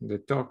the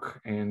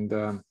talk, and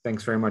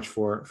thanks very much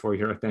for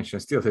your attention.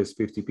 Still there's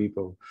 50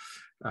 people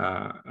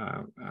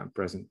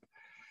present.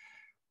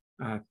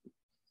 I'll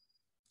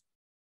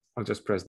just press